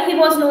father, he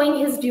was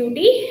knowing his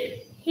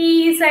duty.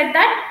 He said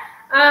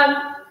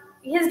that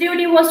his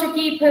duty was to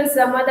keep his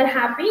mother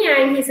happy,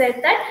 and he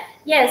said that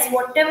yes,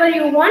 whatever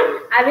you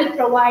want, I will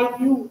provide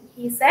you,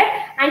 he said.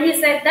 And he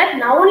said that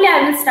now only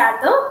I will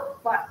start the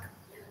work.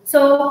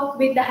 So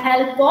with the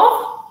help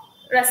of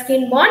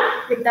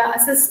Ruskin-Bond, with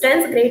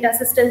the great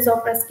assistance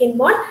of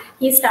Ruskin-Bond,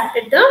 he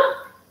started to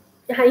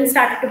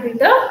build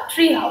the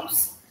tree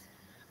house.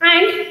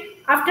 And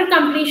after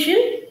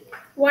completion,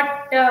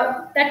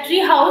 that tree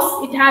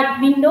house, it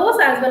had windows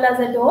as well as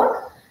a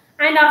door.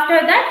 And after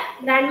that,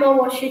 grandma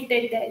was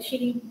shifted there.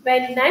 She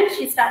went and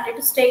she started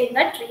to stay in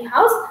that tree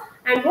house.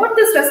 And what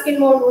this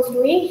Ruskin-Bond was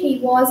doing, he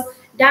was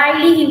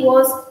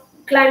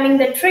climbing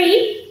the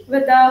tree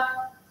with the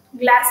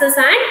glasses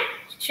and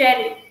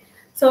sherry.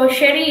 So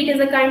sherry, it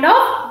is a kind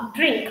of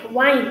drink,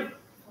 wine.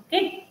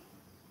 Okay.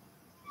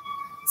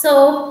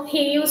 So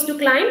he used to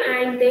climb,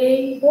 and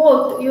they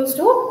both used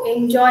to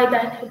enjoy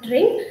that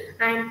drink.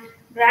 And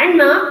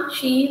grandma,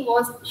 she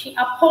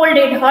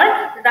upholded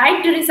her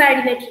right to reside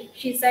in a tree.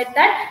 She said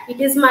that it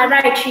is my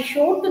right. She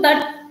showed to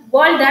that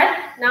world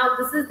that now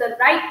this is the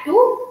right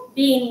to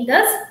be in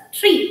this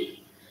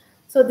tree.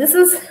 So this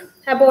is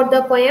about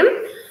the poem,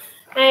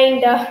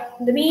 and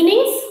the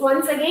meanings.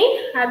 Once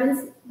again, I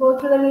will go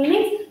through the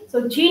meanings.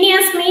 So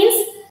genius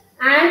means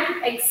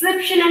an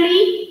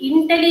exceptionally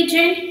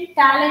intelligent,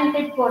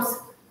 talented person.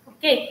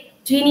 Okay,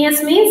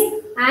 genius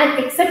means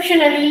an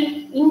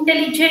exceptionally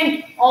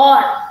intelligent or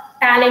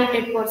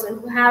talented person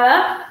who have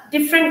a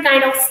different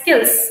kind of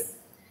skills.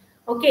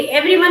 Okay,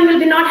 everyone will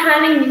be not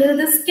having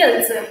the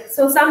skills.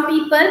 So some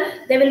people,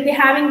 they will be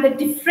having the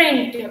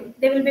different,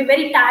 they will be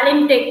very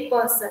talented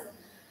person.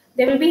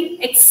 There will be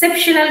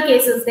exceptional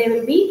cases, they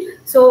will be.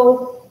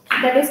 So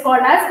that is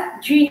called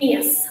as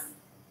genius.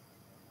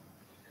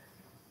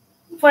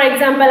 For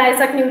example,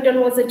 Isaac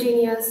Newton was a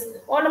genius.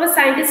 All of us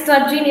scientists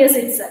are genius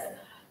itself.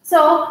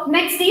 So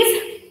next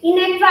is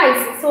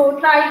innertrise. So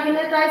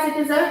innertrise, it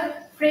is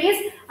a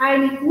phrase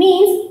and it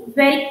means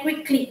very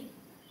quickly.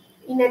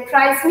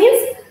 Innertrise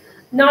means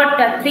not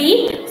a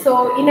tree.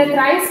 So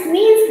innertrise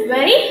means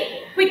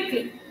very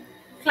quickly.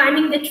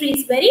 Climbing the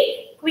trees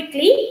very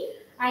quickly.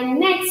 And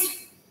next,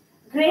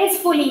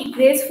 gracefully.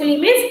 Gracefully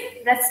means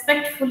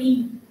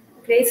respectfully.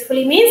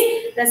 Gracefully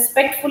means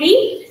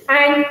respectfully.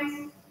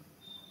 And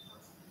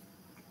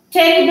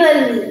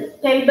terrible.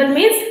 Terrible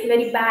means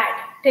very bad.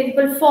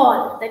 Terrible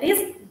fall. That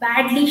is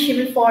badly she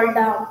will fall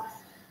down.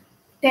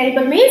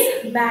 Terrible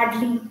means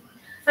badly.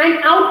 And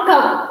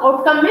outcome.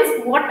 Outcome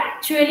means what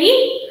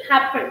actually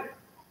happened.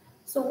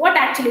 So what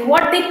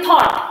they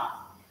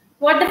thought.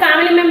 What the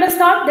family members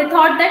thought. They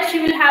thought that she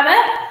will have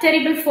a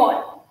terrible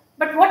fall.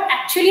 But what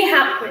actually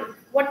happened?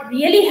 What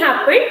really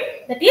happened?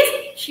 That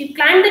is, she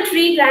climbed the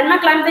tree. Grandma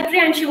climbed the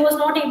tree and she was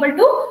not able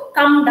to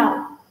come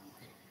down.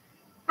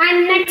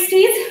 And next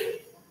is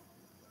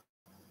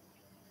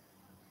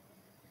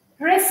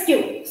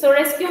rescue. So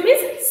rescue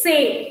means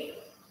save.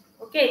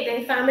 Okay,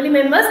 their family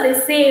members, they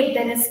saved,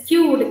 they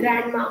rescued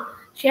grandma.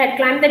 She had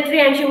climbed the tree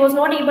and she was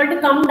not able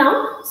to come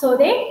down, so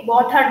they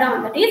brought her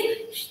down. That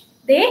is,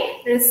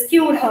 they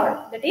rescued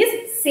her, that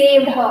is,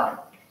 saved her.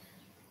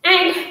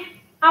 And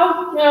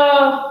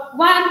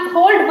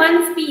hold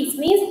one's peace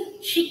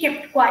means she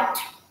kept quiet.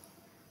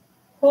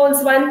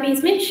 Holds one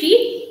peace means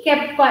she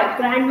kept quiet.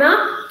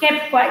 Grandma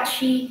kept quiet.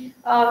 She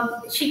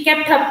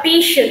kept her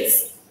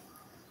patience.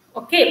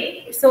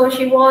 Okay, so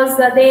she was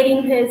there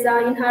in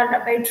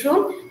her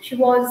bedroom. She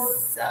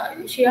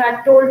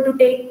had told to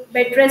take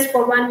bed rest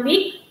for 1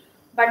 week,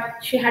 but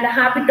she had a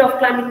habit of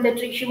climbing the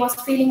tree. She was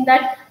feeling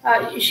that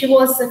she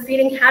was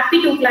feeling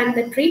happy to climb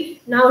the tree.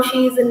 Now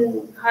she is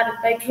in her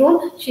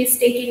bedroom. She's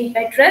taking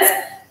bed rest.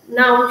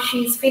 Now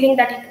she's feeling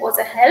that it was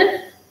a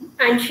help,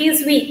 and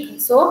she's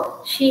weak. So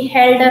she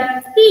held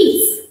her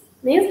peace.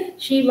 Means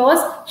she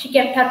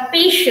kept her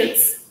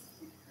patience.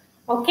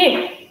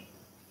 Okay,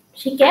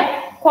 she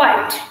kept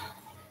quiet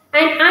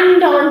and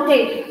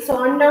undaunted.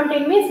 So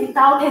undaunted means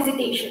without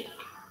hesitation.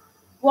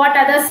 What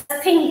others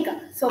think.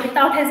 So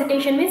without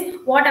hesitation means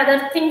what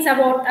other things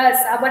about us,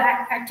 our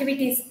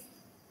activities,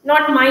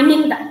 not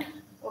minding that.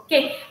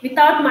 Okay,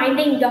 without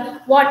minding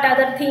what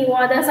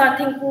others are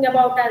thinking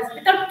about us,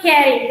 without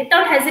caring,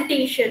 without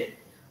hesitation.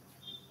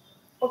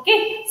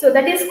 Okay, so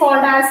that is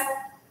called as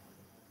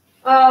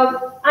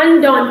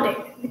undaunted,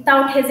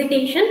 without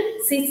hesitation.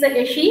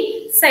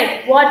 She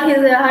said what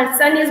her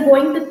son is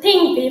going to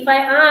think if I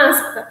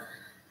ask.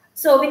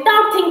 So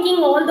without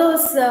thinking all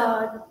those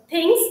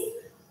things,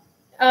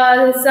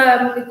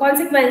 some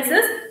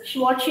consequences,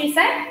 what she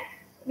said,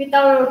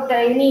 without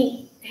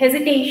any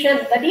hesitation,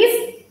 that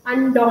is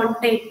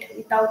undaunted.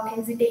 Without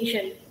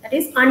hesitation, that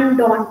is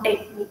undaunted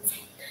means.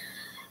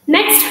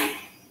 Next,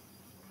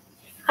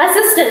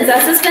 assistance.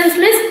 Assistance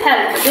means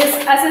help. This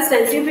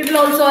assistance, you people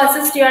also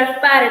assist your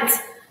parents,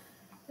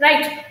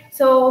 right?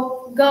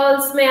 So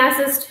girls may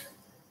assist,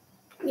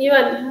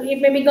 even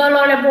it may be girl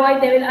or a boy,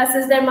 they will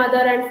assist their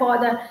mother and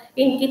father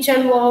in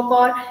kitchen work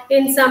or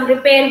in some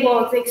repair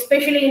works.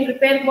 Especially in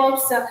repair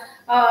works,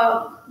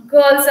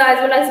 girls as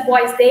well as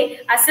boys, they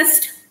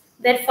assist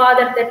their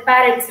father, their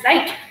parents,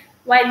 right?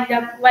 While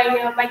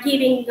by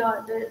giving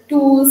the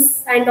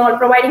tools and all,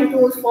 providing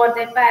tools for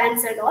their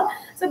parents and all.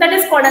 So that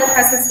is called as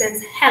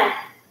assistance, help.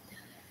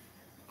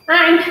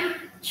 And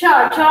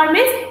chore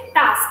means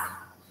task.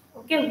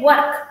 Okay,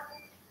 work.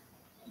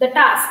 The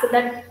task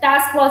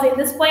was in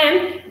this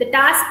poem. The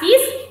task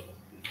is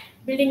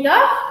building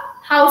a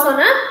house on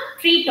a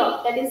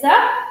treetop. That is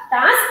a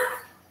task.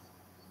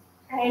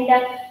 And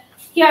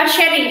here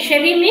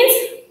sherry means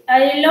a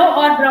yellow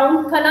or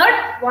brown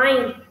colored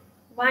wine.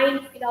 Wine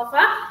of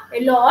a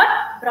yellow or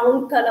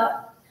brown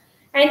color.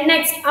 And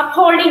next,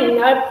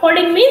 upholding.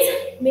 Upholding means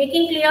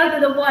making clear to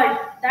the world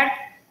that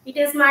it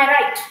is my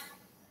right.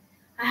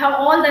 I have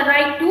all the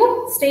right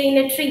to stay in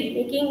a tree.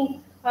 Making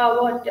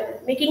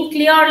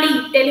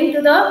clearly, telling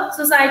to the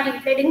society,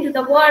 telling to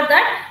the world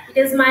that it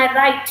is my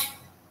right.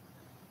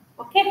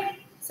 Okay,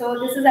 so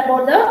this is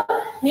about the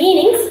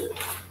meanings.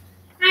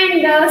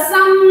 And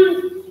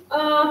some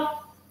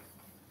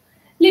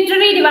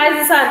literary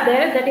devices are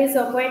there, that is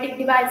poetic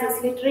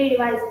devices, literary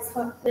devices,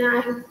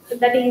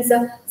 that is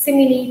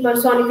simile,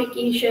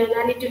 personification,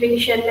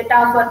 alliteration,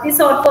 metaphor. These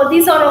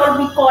are all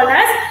we call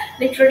as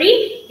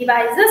literary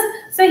devices.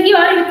 So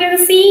here you can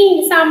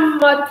see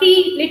some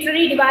 3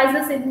 literary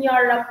devices in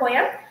your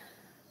poem,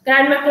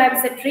 Grandma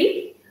Climbs a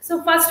Tree.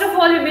 So first of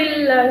all, we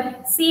will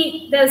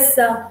see this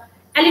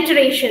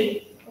alliteration.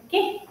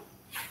 Okay.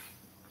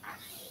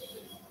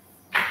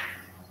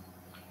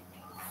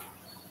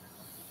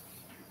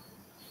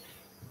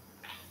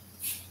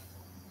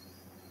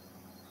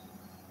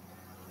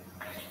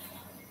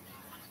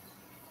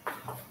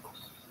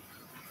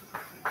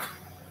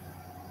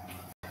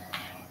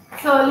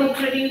 So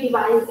literary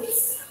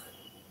devices.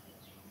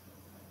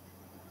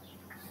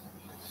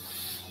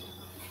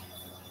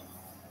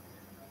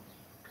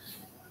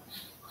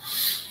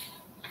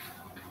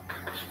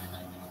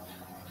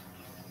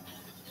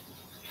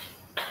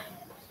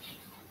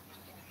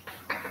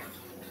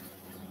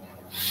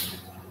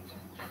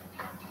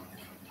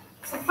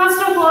 So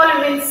first of all,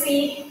 we will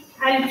see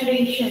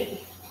alliteration.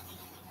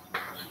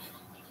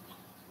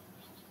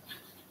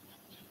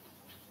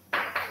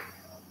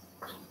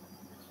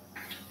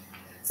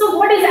 So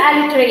what is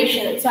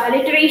alliteration? So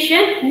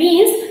alliteration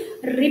means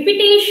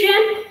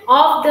repetition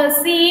of the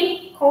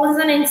same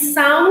consonant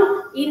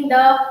sound in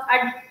the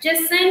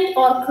adjacent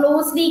or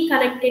closely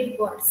connected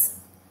words.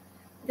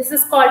 This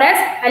is called as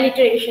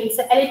alliteration.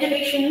 So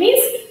alliteration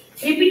means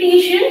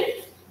repetition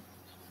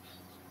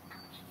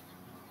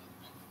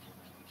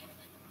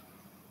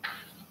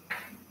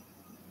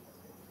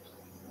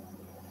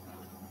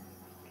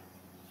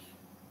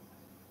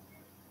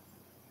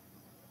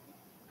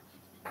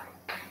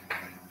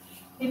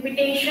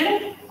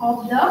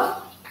of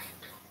the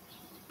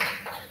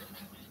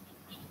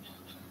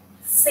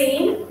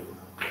same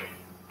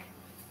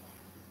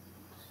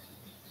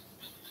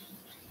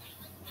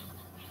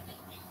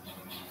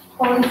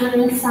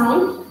consonant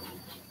sound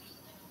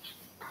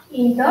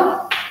in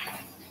the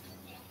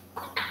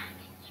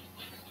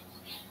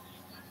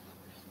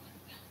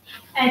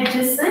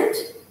adjacent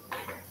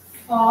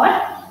or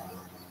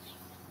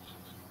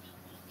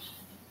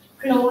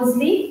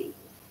closely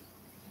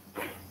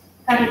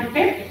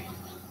connected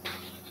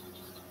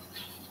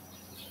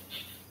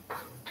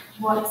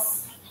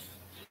words.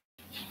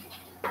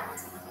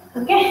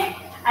 Okay,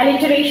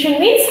 alliteration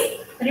means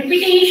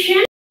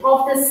repetition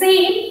of the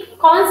same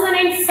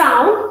consonant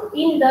sound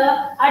in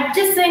the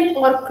adjacent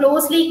or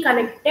closely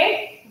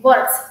connected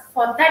words.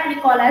 For that we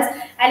call as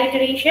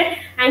alliteration.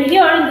 And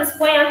here in this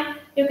poem,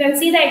 you can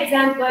see the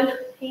example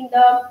in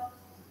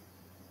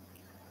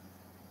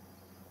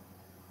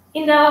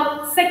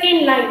the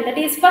second line, that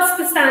is first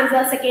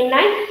stanza, second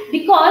line,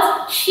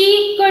 because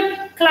she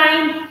could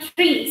climb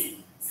trees.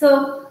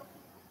 So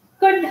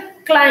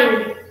could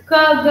climb, k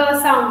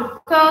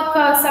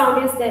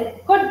sound is there.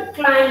 Could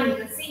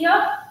climb. See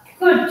here,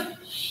 could,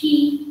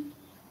 she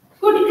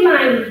could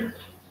climb.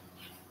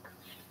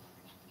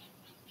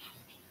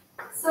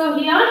 So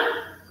here,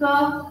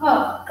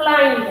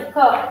 climbed,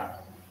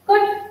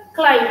 could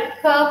climb,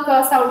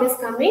 sound is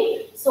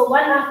coming. So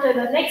one after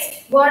the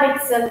next word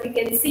itself, you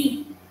can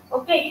see.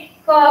 Okay,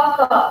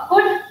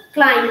 could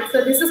climb.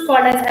 So this is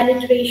called as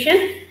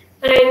alliteration.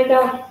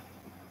 And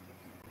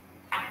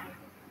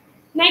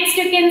next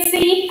you can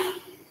see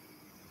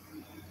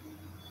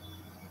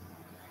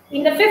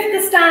in the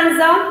fifth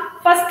stanza,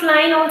 first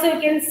line also you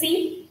can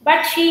see,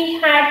 but she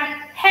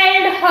had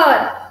held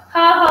her.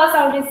 Her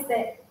sound is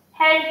there.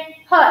 Held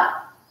her.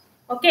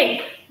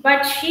 Okay,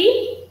 but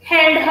she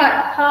held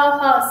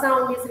her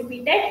sound is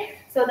repeated.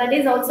 So that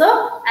is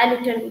also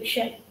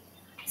alliteration.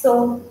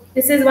 So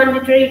this is one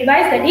literary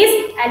device, that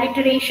is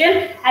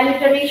alliteration.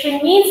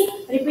 Alliteration means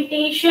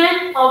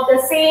repetition of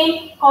the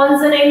same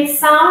consonant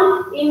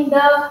sound in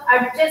the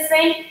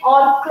adjacent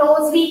or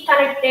closely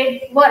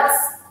connected words.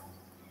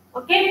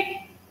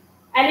 Okay,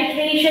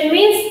 alliteration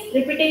means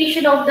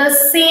repetition of the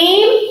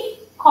same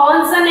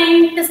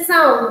consonant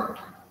sound.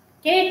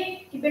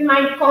 Okay, keep in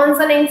mind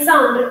consonant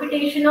sound,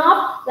 repetition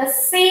of the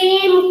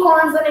same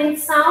consonant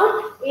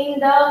sound in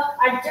the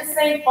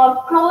adjacent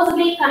or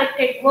closely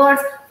connected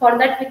words. For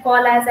that we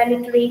call as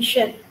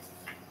alliteration.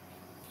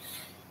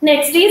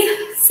 Next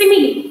is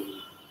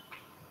simile.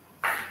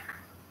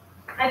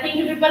 I think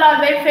you people are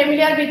very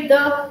familiar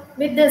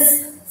with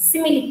this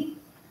simile.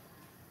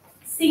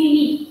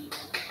 Simile.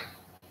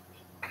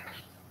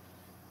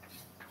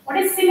 What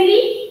is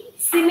simile?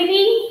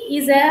 Simile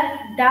is a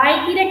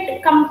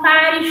direct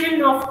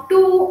comparison of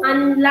two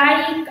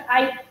unlike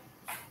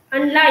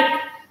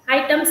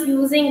items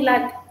using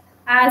like,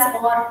 as,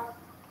 or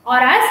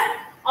as,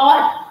 or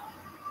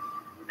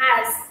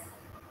as.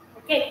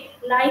 Okay,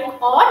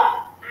 like or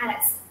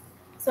as.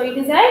 So it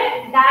is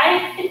a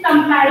direct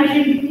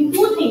comparison between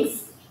two things.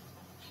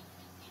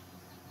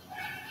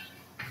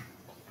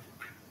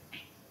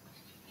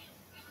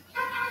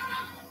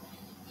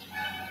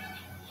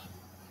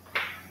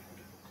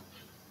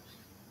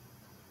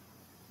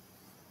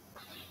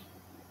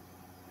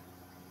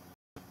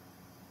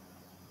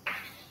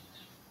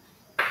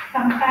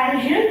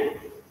 Comparison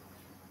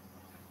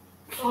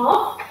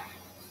of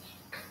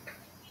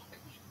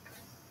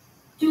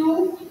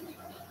two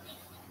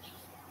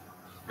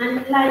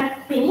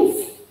unlike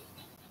things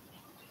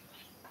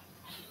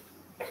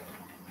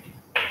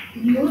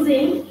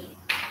using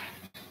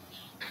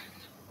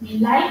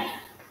like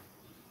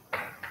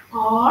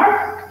or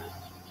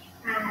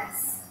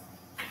as.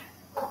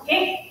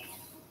 Okay,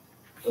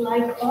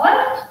 like or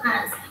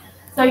as.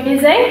 So it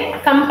is a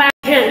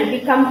comparison. We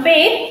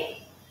compare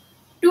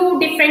two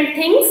different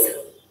things,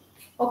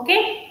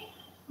 okay,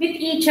 with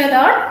each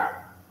other.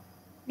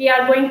 We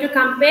are going to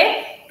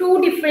compare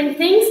two different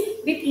things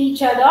with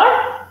each other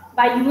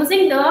by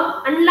using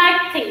the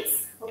unlike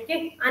things.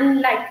 Okay,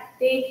 unlike,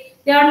 they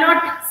are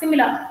not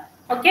similar.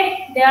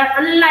 Okay, they are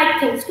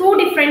unlike things, two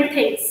different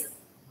things,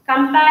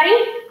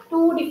 comparing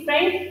two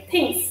different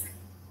things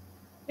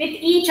with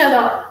each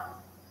other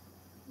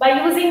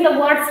by using the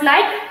words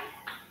like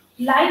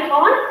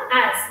or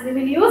as. We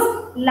will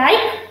use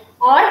like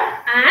or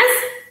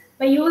as.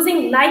 By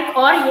using like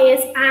or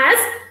yes, as,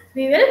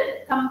 we will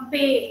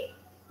compare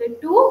the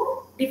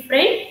two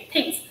different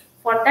things.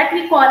 For that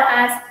we call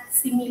as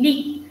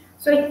simile.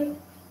 So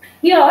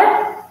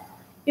here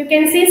you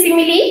can see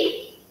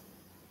simile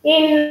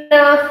in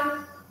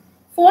the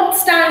fourth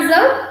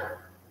stanza,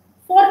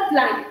 fourth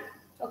line.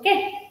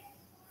 Okay,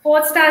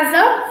 fourth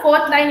stanza,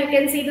 fourth line, you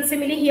can see the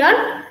simile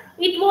here.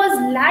 It was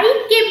like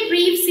a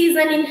brief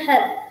season in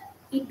hell.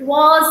 It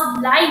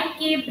was like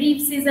a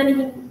brief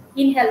season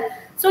in hell.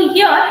 So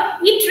here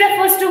it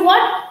refers to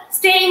what?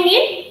 Staying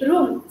in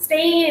room,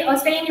 staying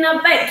in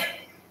a bed.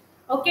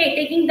 Okay,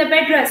 taking the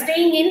bed rest,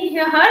 staying in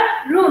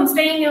her room,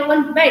 staying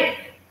on bed.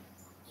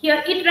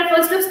 Here it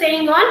refers to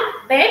staying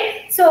on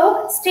bed.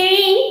 So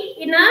staying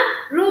in a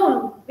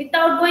room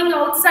without going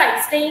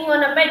outside, staying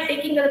on a bed,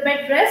 taking a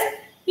bed rest.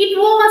 It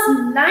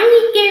was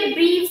like a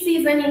brief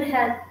season in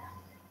hell.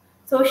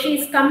 So she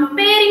is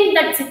comparing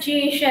that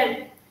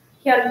situation.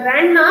 Here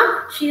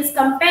grandma, she is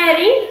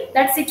comparing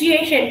that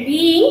situation,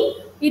 being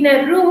in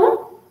a room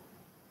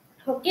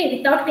Okay,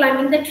 without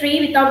climbing the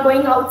tree, without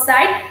going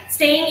outside,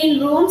 staying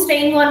in room,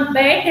 staying on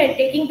bed and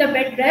taking the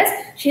bed rest.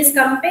 She's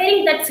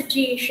comparing that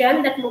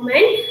situation, that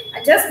moment,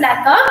 just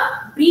like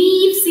a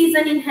brief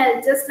season in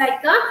hell, just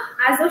like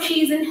as though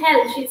she is in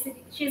hell.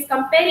 She's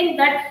comparing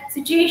that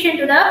situation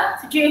to the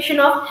situation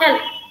of hell.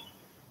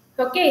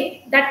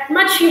 Okay, that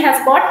much she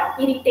has got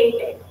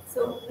irritated.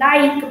 So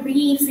like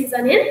brief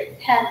season in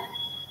hell.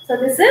 So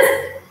this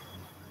is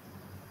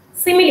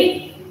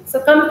simile.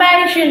 So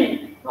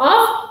comparison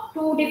of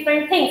two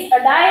different things. A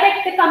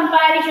direct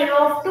comparison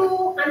of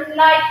two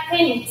unlike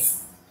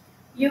things.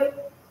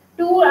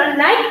 Two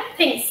unlike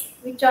things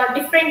which are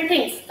different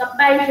things.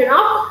 Comparison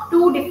of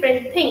two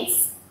different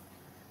things.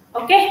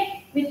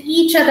 Okay, with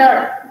each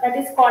other. That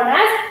is called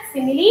as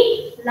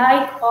simile,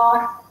 like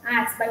or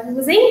as, by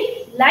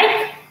using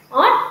like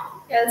or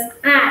else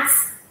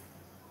as.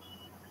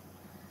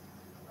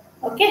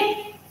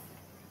 Okay.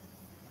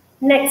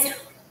 Next.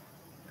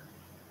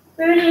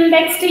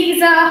 Next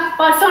is a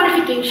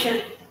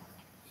personification.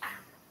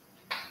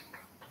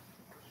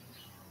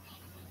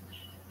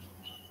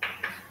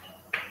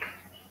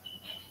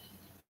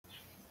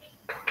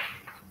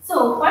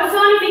 So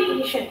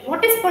personification.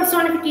 What is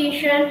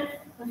personification?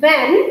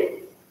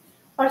 When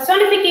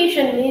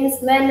personification means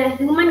when a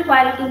human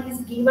quality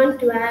is given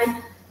to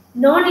a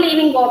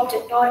non-living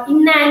object or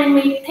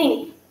inanimate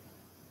thing.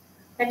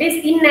 That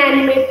is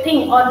inanimate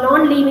thing or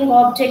non-living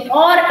object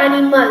or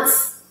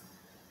animals.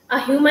 A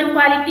human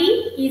quality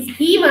is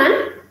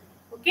given,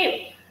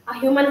 okay, a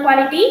human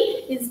quality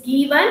is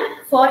given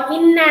for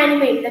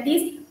inanimate, that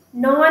is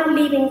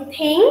non-living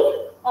thing,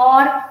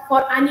 or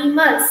for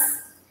animals.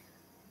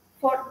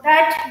 For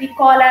that we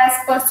call as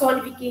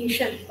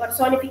personification.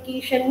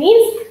 Personification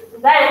means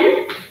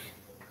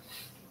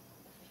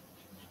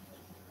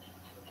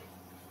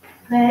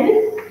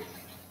when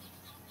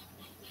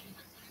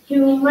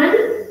human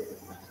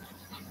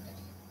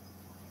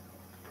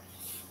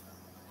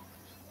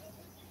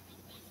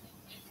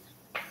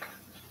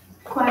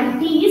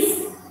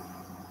qualities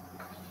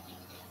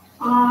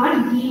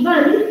are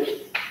given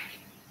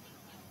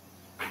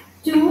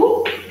to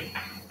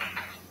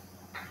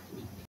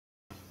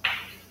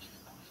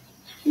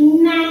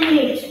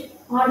inanimate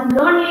or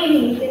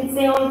non-living, you can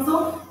say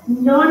also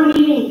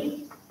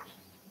non-living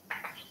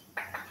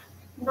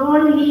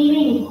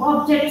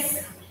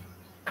objects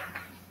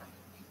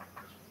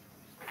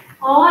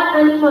or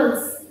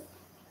animals.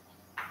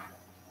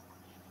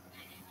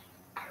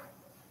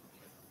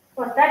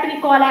 For that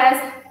we call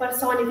as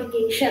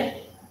personification.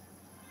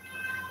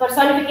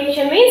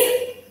 Personification means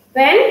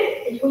when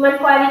human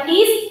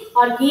qualities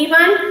are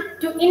given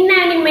to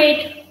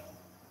inanimate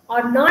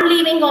or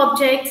non-living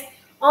objects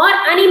or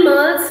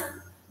animals.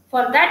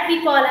 For that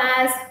we call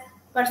as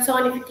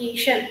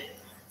personification.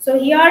 So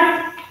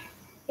here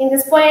in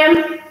this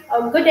poem,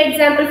 a good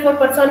example for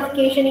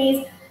personification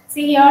is,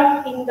 see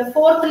here in the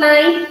fourth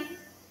line,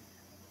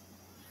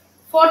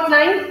 fourth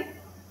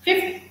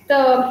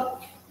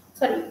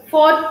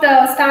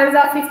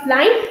stanza, fifth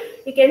line.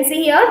 You can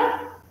see here,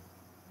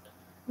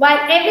 while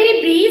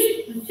every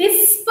breeze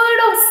whispered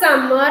of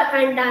summer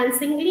and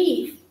dancing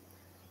leaf.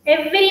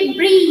 Every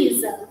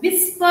breeze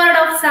whispered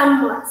of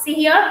summer. See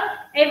here,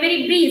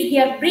 every breeze.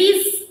 Here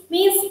breeze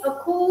means a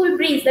cool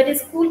breeze, that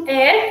is cool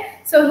air.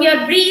 So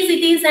here breeze,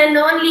 it is a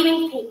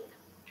non-living thing,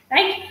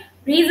 right?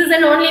 Breeze is a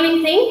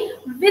non-living thing.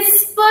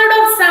 Whispered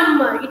of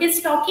summer, it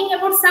is talking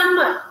about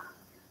summer.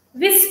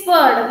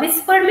 Whispered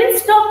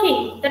means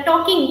talking. The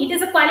talking, it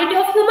is a quality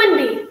of human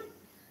being.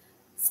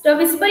 So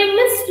whispering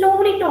means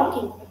slowly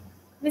talking.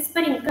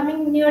 Whispering,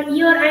 coming near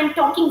ear and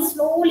talking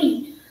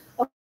slowly.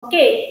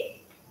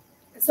 Okay.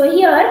 So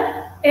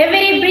here,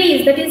 every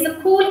breeze, that is the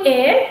cool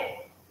air,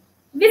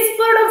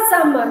 whispered of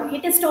summer.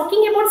 It is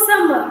talking about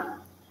summer.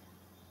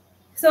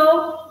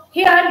 So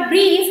here,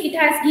 breeze, it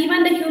has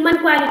given the human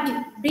quality.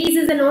 Breeze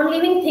is a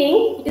non-living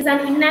thing. It is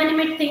an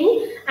inanimate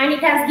thing, and it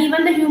has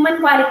given the human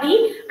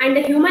quality. And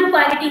the human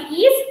quality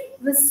is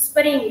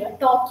whispering,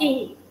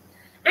 talking,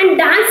 and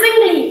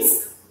dancing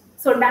leaves.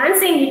 So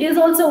dancing, it is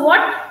also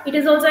what? It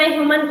is also a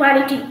human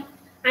quality,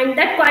 and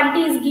that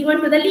quality is given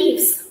to the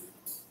leaves.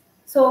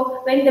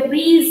 So when the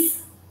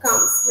breeze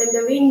comes, when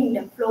the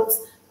wind blows,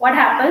 what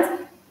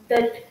happens?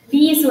 The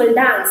leaves will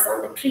dance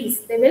on the trees.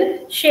 They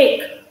will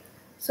shake.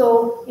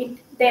 So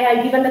they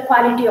have given the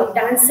quality of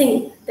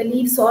dancing. The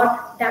leaves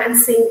are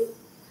dancing.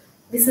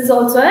 This is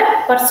also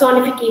a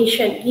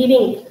personification,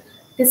 giving.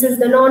 This is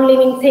the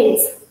non-living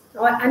things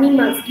or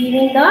animals,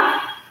 giving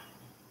the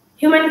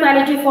human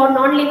quality for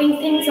non-living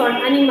things or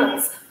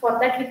animals. For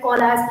that we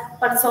call as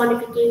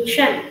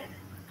personification.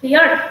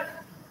 Clear?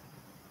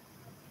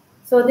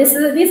 So these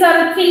are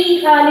the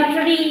three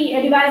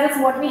literary devices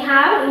what we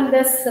have in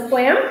this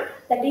poem.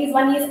 That is,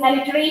 one is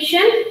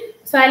alliteration.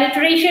 So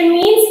alliteration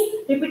means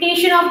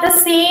repetition of the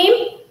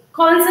same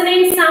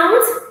consonant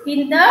sounds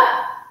in the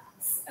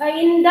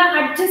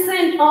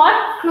adjacent or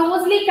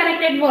closely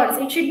connected words.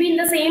 It should be in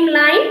the same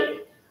line.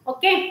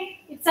 Okay,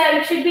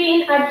 it should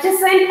be in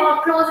adjacent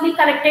or closely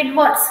connected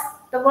words.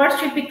 The words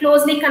should be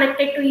closely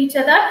connected to each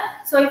other.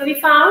 So if we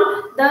found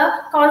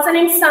the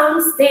consonant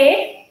sounds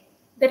there,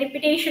 the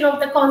repetition of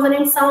the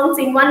consonant sounds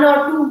in one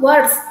or two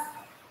words,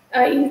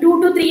 in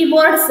 2 to 3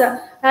 words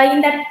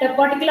in that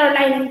particular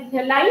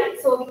line,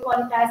 so we call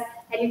it as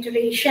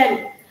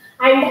alliteration.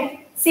 And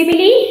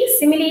simile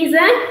is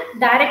a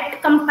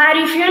direct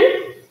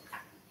comparison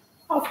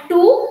of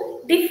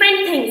two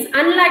different things,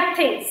 unlike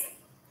things.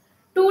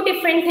 Two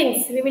different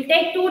things. We will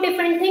take two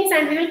different things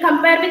and we will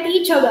compare with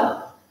each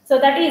other. So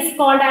that is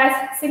called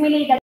as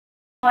simile, that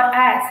or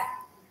as.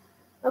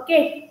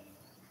 Okay.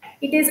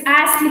 It is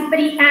as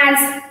slippery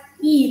as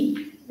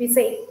eel, we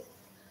say.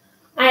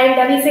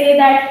 And we say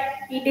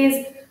that it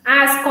is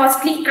as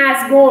costly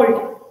as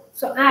gold.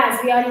 So as,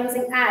 we are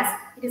using as.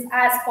 It is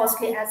as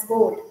costly as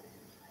gold.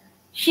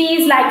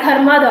 She is like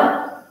her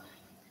mother.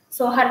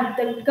 So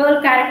the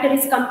girl character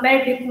is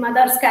compared with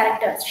mother's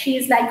characters. She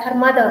is like her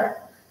mother.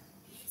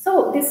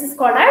 So this is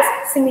called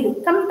as simile,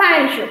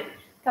 comparison.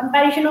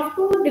 Comparison of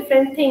two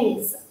different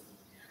things.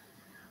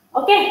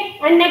 Okay,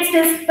 and next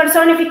is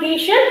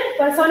personification.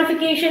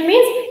 Personification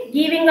means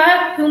giving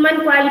a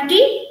human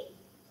quality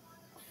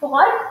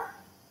for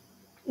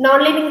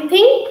non-living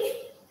thing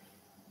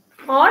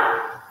or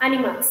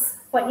animals.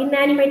 For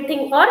inanimate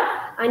thing or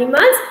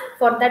animals,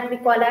 for that we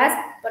call as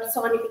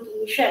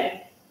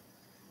personification.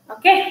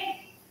 Okay.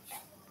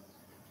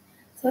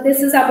 So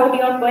this is about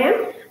your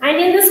poem. And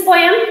in this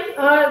poem,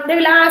 they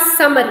will ask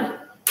summary.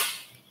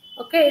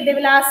 Okay, they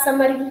will ask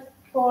summary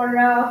for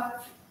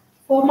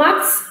 4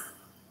 marks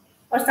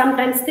or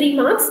sometimes 3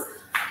 marks.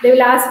 They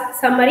will ask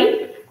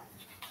summary.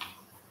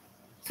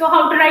 So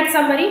how to write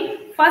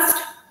summary? First,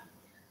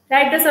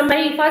 write the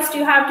summary. First,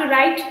 you have to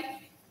write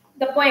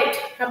the poet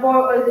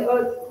about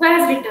who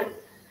has written.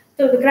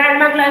 So the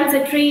Grandma Climbs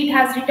a Tree, it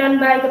has written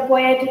by the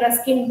poet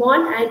Ruskin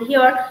Bond. And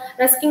here,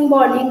 Ruskin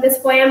Bond, in this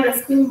poem,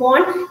 Ruskin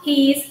Bond,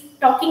 he is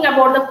talking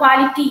about the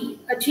quality,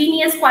 a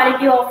genius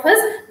quality of his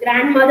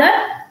grandmother.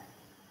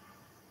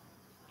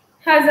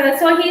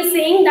 So he is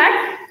saying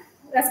that,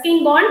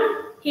 Ruskin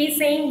Bond, he is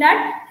saying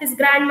that his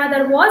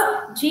grandmother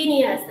was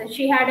genius.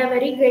 She had a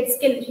very great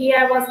skill. She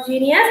was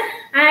genius.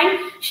 And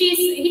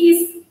he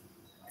is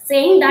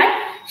saying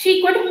that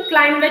she could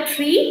climb the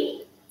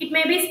tree. It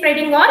may be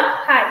spreading or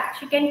high.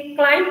 She can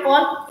climb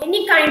on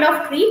any kind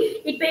of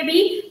tree. It may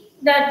be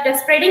the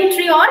spreading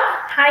tree or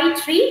high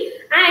tree.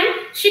 And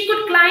she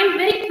could climb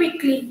very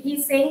quickly. He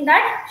is saying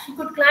that she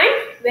could climb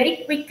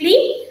very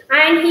quickly.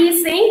 And he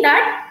is saying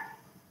that,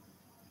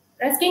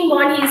 Ruskin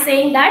Bond, he is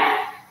saying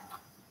that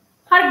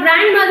her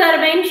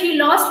grandmother, when she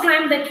last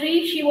climbed the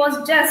tree, she was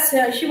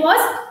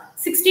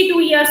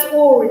 62 years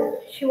old.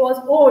 She was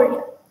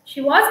old.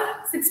 She was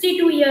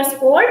 62 years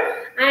old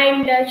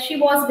and she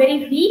was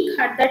very weak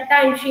at that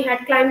time. She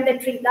had climbed the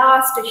tree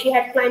last. She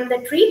had climbed the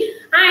tree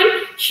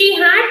and she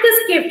had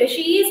this gift.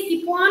 She is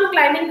keep on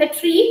climbing the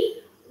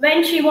tree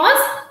when she was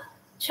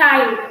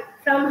child,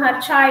 from her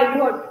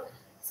childhood.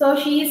 So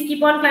she is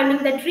keep on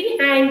climbing the tree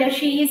and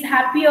she is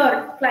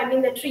happier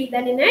climbing the tree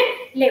than in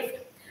a lift.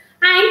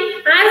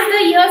 And as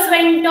the years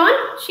went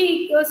on,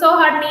 she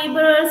saw her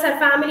neighbors, her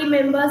family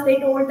members, they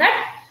told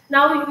that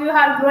now you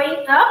are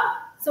growing up,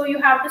 so you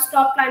have to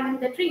stop climbing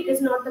the tree. It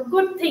is not the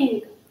good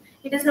thing.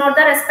 It is not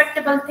the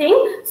respectable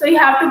thing. So you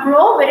have to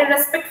grow very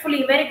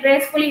respectfully, very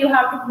gracefully. You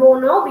have to grow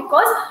now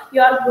because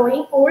you are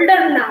growing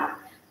older now.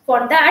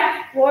 For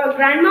that, what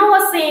grandma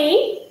was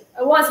saying,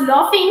 was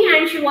laughing,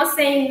 and she was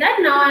saying that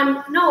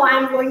now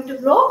I'm going to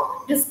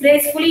grow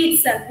disgracefully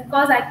itself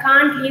because I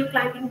can't leave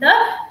climbing the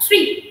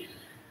tree.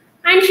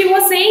 And she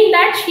was saying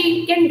that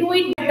she can do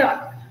it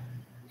better.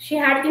 She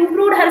had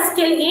improved her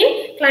skill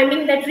in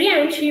climbing the tree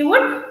and she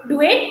would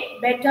do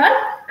it better.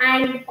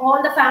 And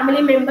all the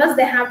family members,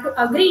 they have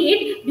to agree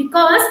it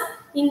because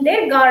in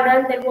their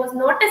garden there was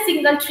not a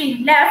single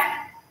tree left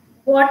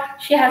what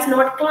she has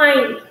not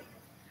climbed.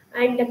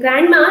 And the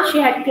grandma, she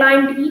had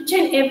climbed each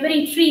and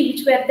every tree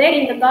which were there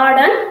in the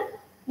garden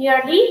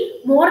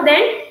nearly more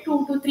than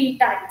 2 to 3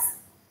 times.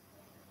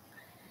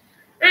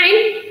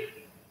 And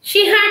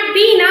she had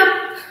been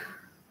up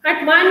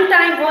at one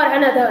time or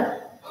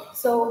another.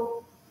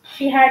 So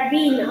she had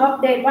been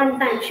up there one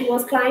time. She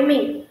was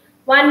climbing.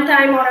 One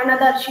time or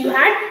another, she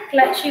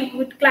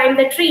would climb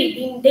the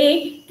tree. In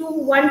day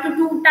 1 to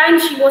 2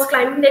 times, she was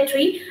climbing the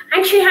tree,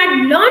 and she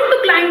had learned to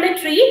climb the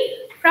tree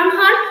from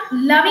her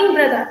loving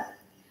brother.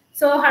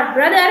 So her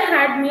brother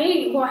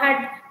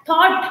had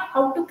taught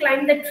how to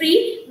climb the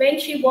tree when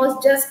she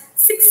was just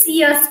 6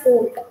 years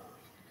old.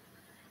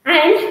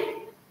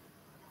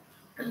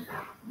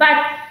 But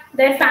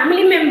their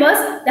family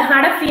members, they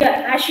had a fear.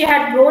 As she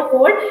had grown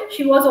old,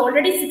 she was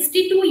already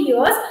 62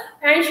 years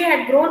and she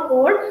had grown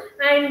old,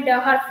 and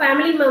her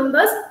family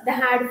members, they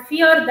had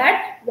fear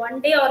that one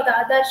day or the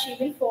other she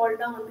will fall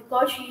down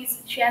because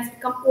she has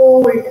become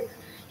old.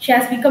 She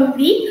has become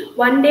weak.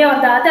 One day or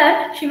the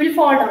other she will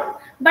fall down.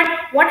 But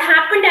what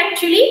happened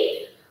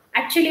actually?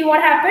 Actually,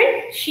 what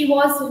happened?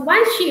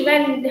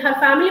 When her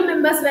family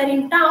members were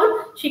in town,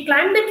 she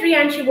climbed the tree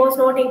and she was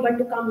not able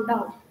to come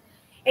down.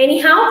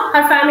 Anyhow,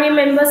 her family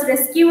members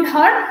rescued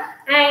her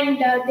and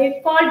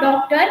they called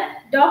doctor.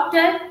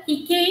 Doctor,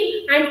 he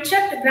came and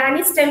checked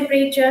Granny's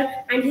temperature,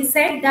 and he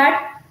said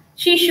that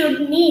she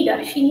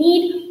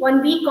need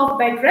 1 week of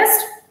bed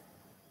rest.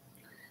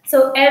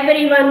 So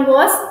everyone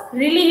was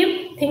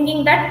relieved,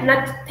 thinking that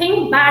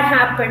nothing bad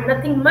happened,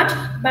 nothing much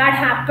bad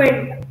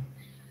happened.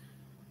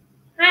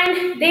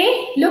 And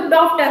they looked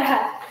after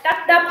her,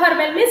 tucked up her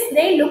well, miss,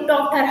 they looked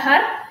after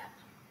her.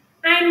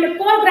 And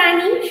poor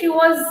Granny, she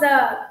was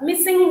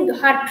missing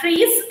her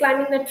trees,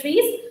 climbing the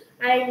trees,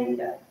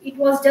 and it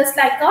was just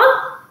like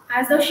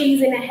as though she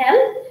is in a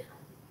hell.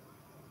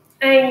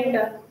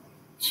 And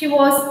she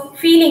was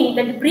feeling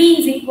that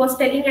breeze, it was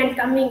telling and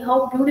coming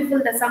how beautiful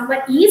the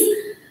summer is,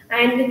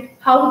 and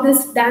how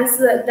this dance,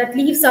 that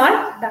leaves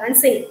are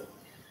dancing.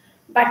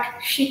 But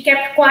she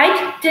kept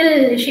quiet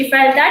till she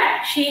felt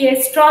that she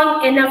is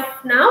strong enough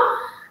now.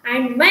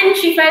 And when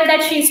she felt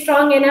that she is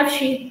strong enough,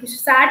 she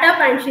sat up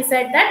and she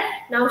said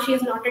that now she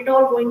is not at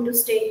all going to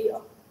stay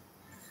here.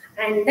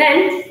 And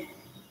then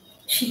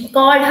she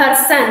called her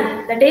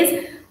son, that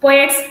is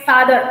poet's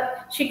father.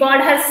 She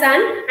called her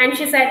son and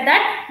she said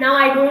that now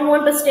I don't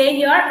want to stay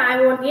here,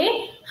 I want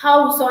a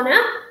house on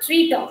a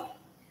treetop.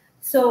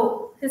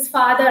 So his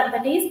father,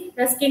 that is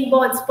Ruskin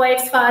Bond's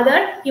poet's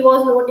father, he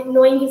was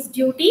knowing his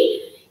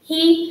duty.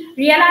 He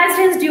realized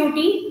his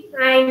duty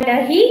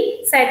and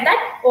he said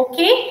that,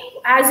 okay,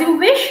 as you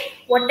wish,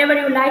 whatever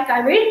you like,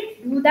 I will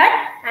do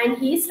that. And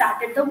he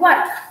started the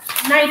work.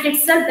 That night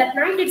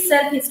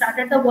itself, he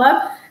started the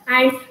work,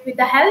 and with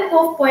the help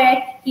of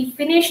poet, he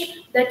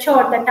finished the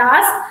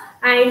task,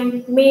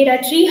 and made a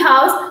tree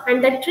house,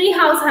 and the tree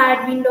house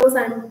had windows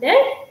and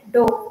the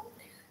door.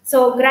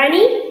 So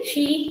Granny,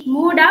 she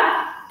moved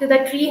up to the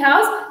tree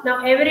house.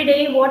 Now every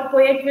day what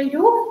poet will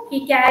do,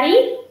 he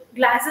carry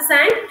glasses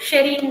and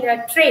sherry in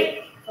a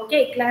tray.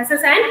 Okay,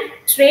 glasses and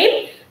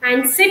tray,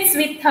 and sits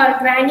with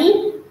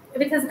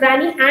his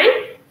granny,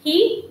 and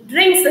he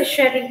drinks the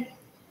sherry.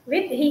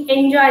 He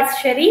enjoys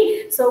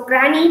sherry. So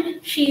Granny,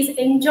 she is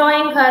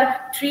enjoying her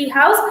tree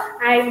house,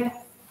 and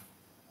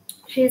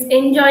she is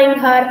enjoying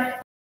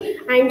her,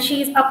 and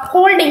she is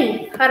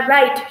upholding her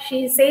right.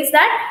 She says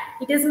that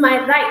it is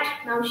my right.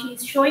 Now she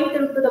is showing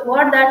to the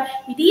world that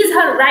it is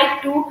her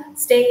right to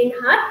stay in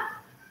her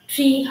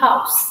tree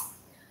house.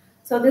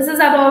 So this is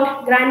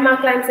about Grandma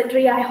Climbs a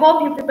Tree. I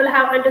hope you people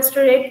have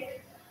understood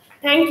it.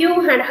 Thank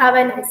you and have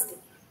a nice day.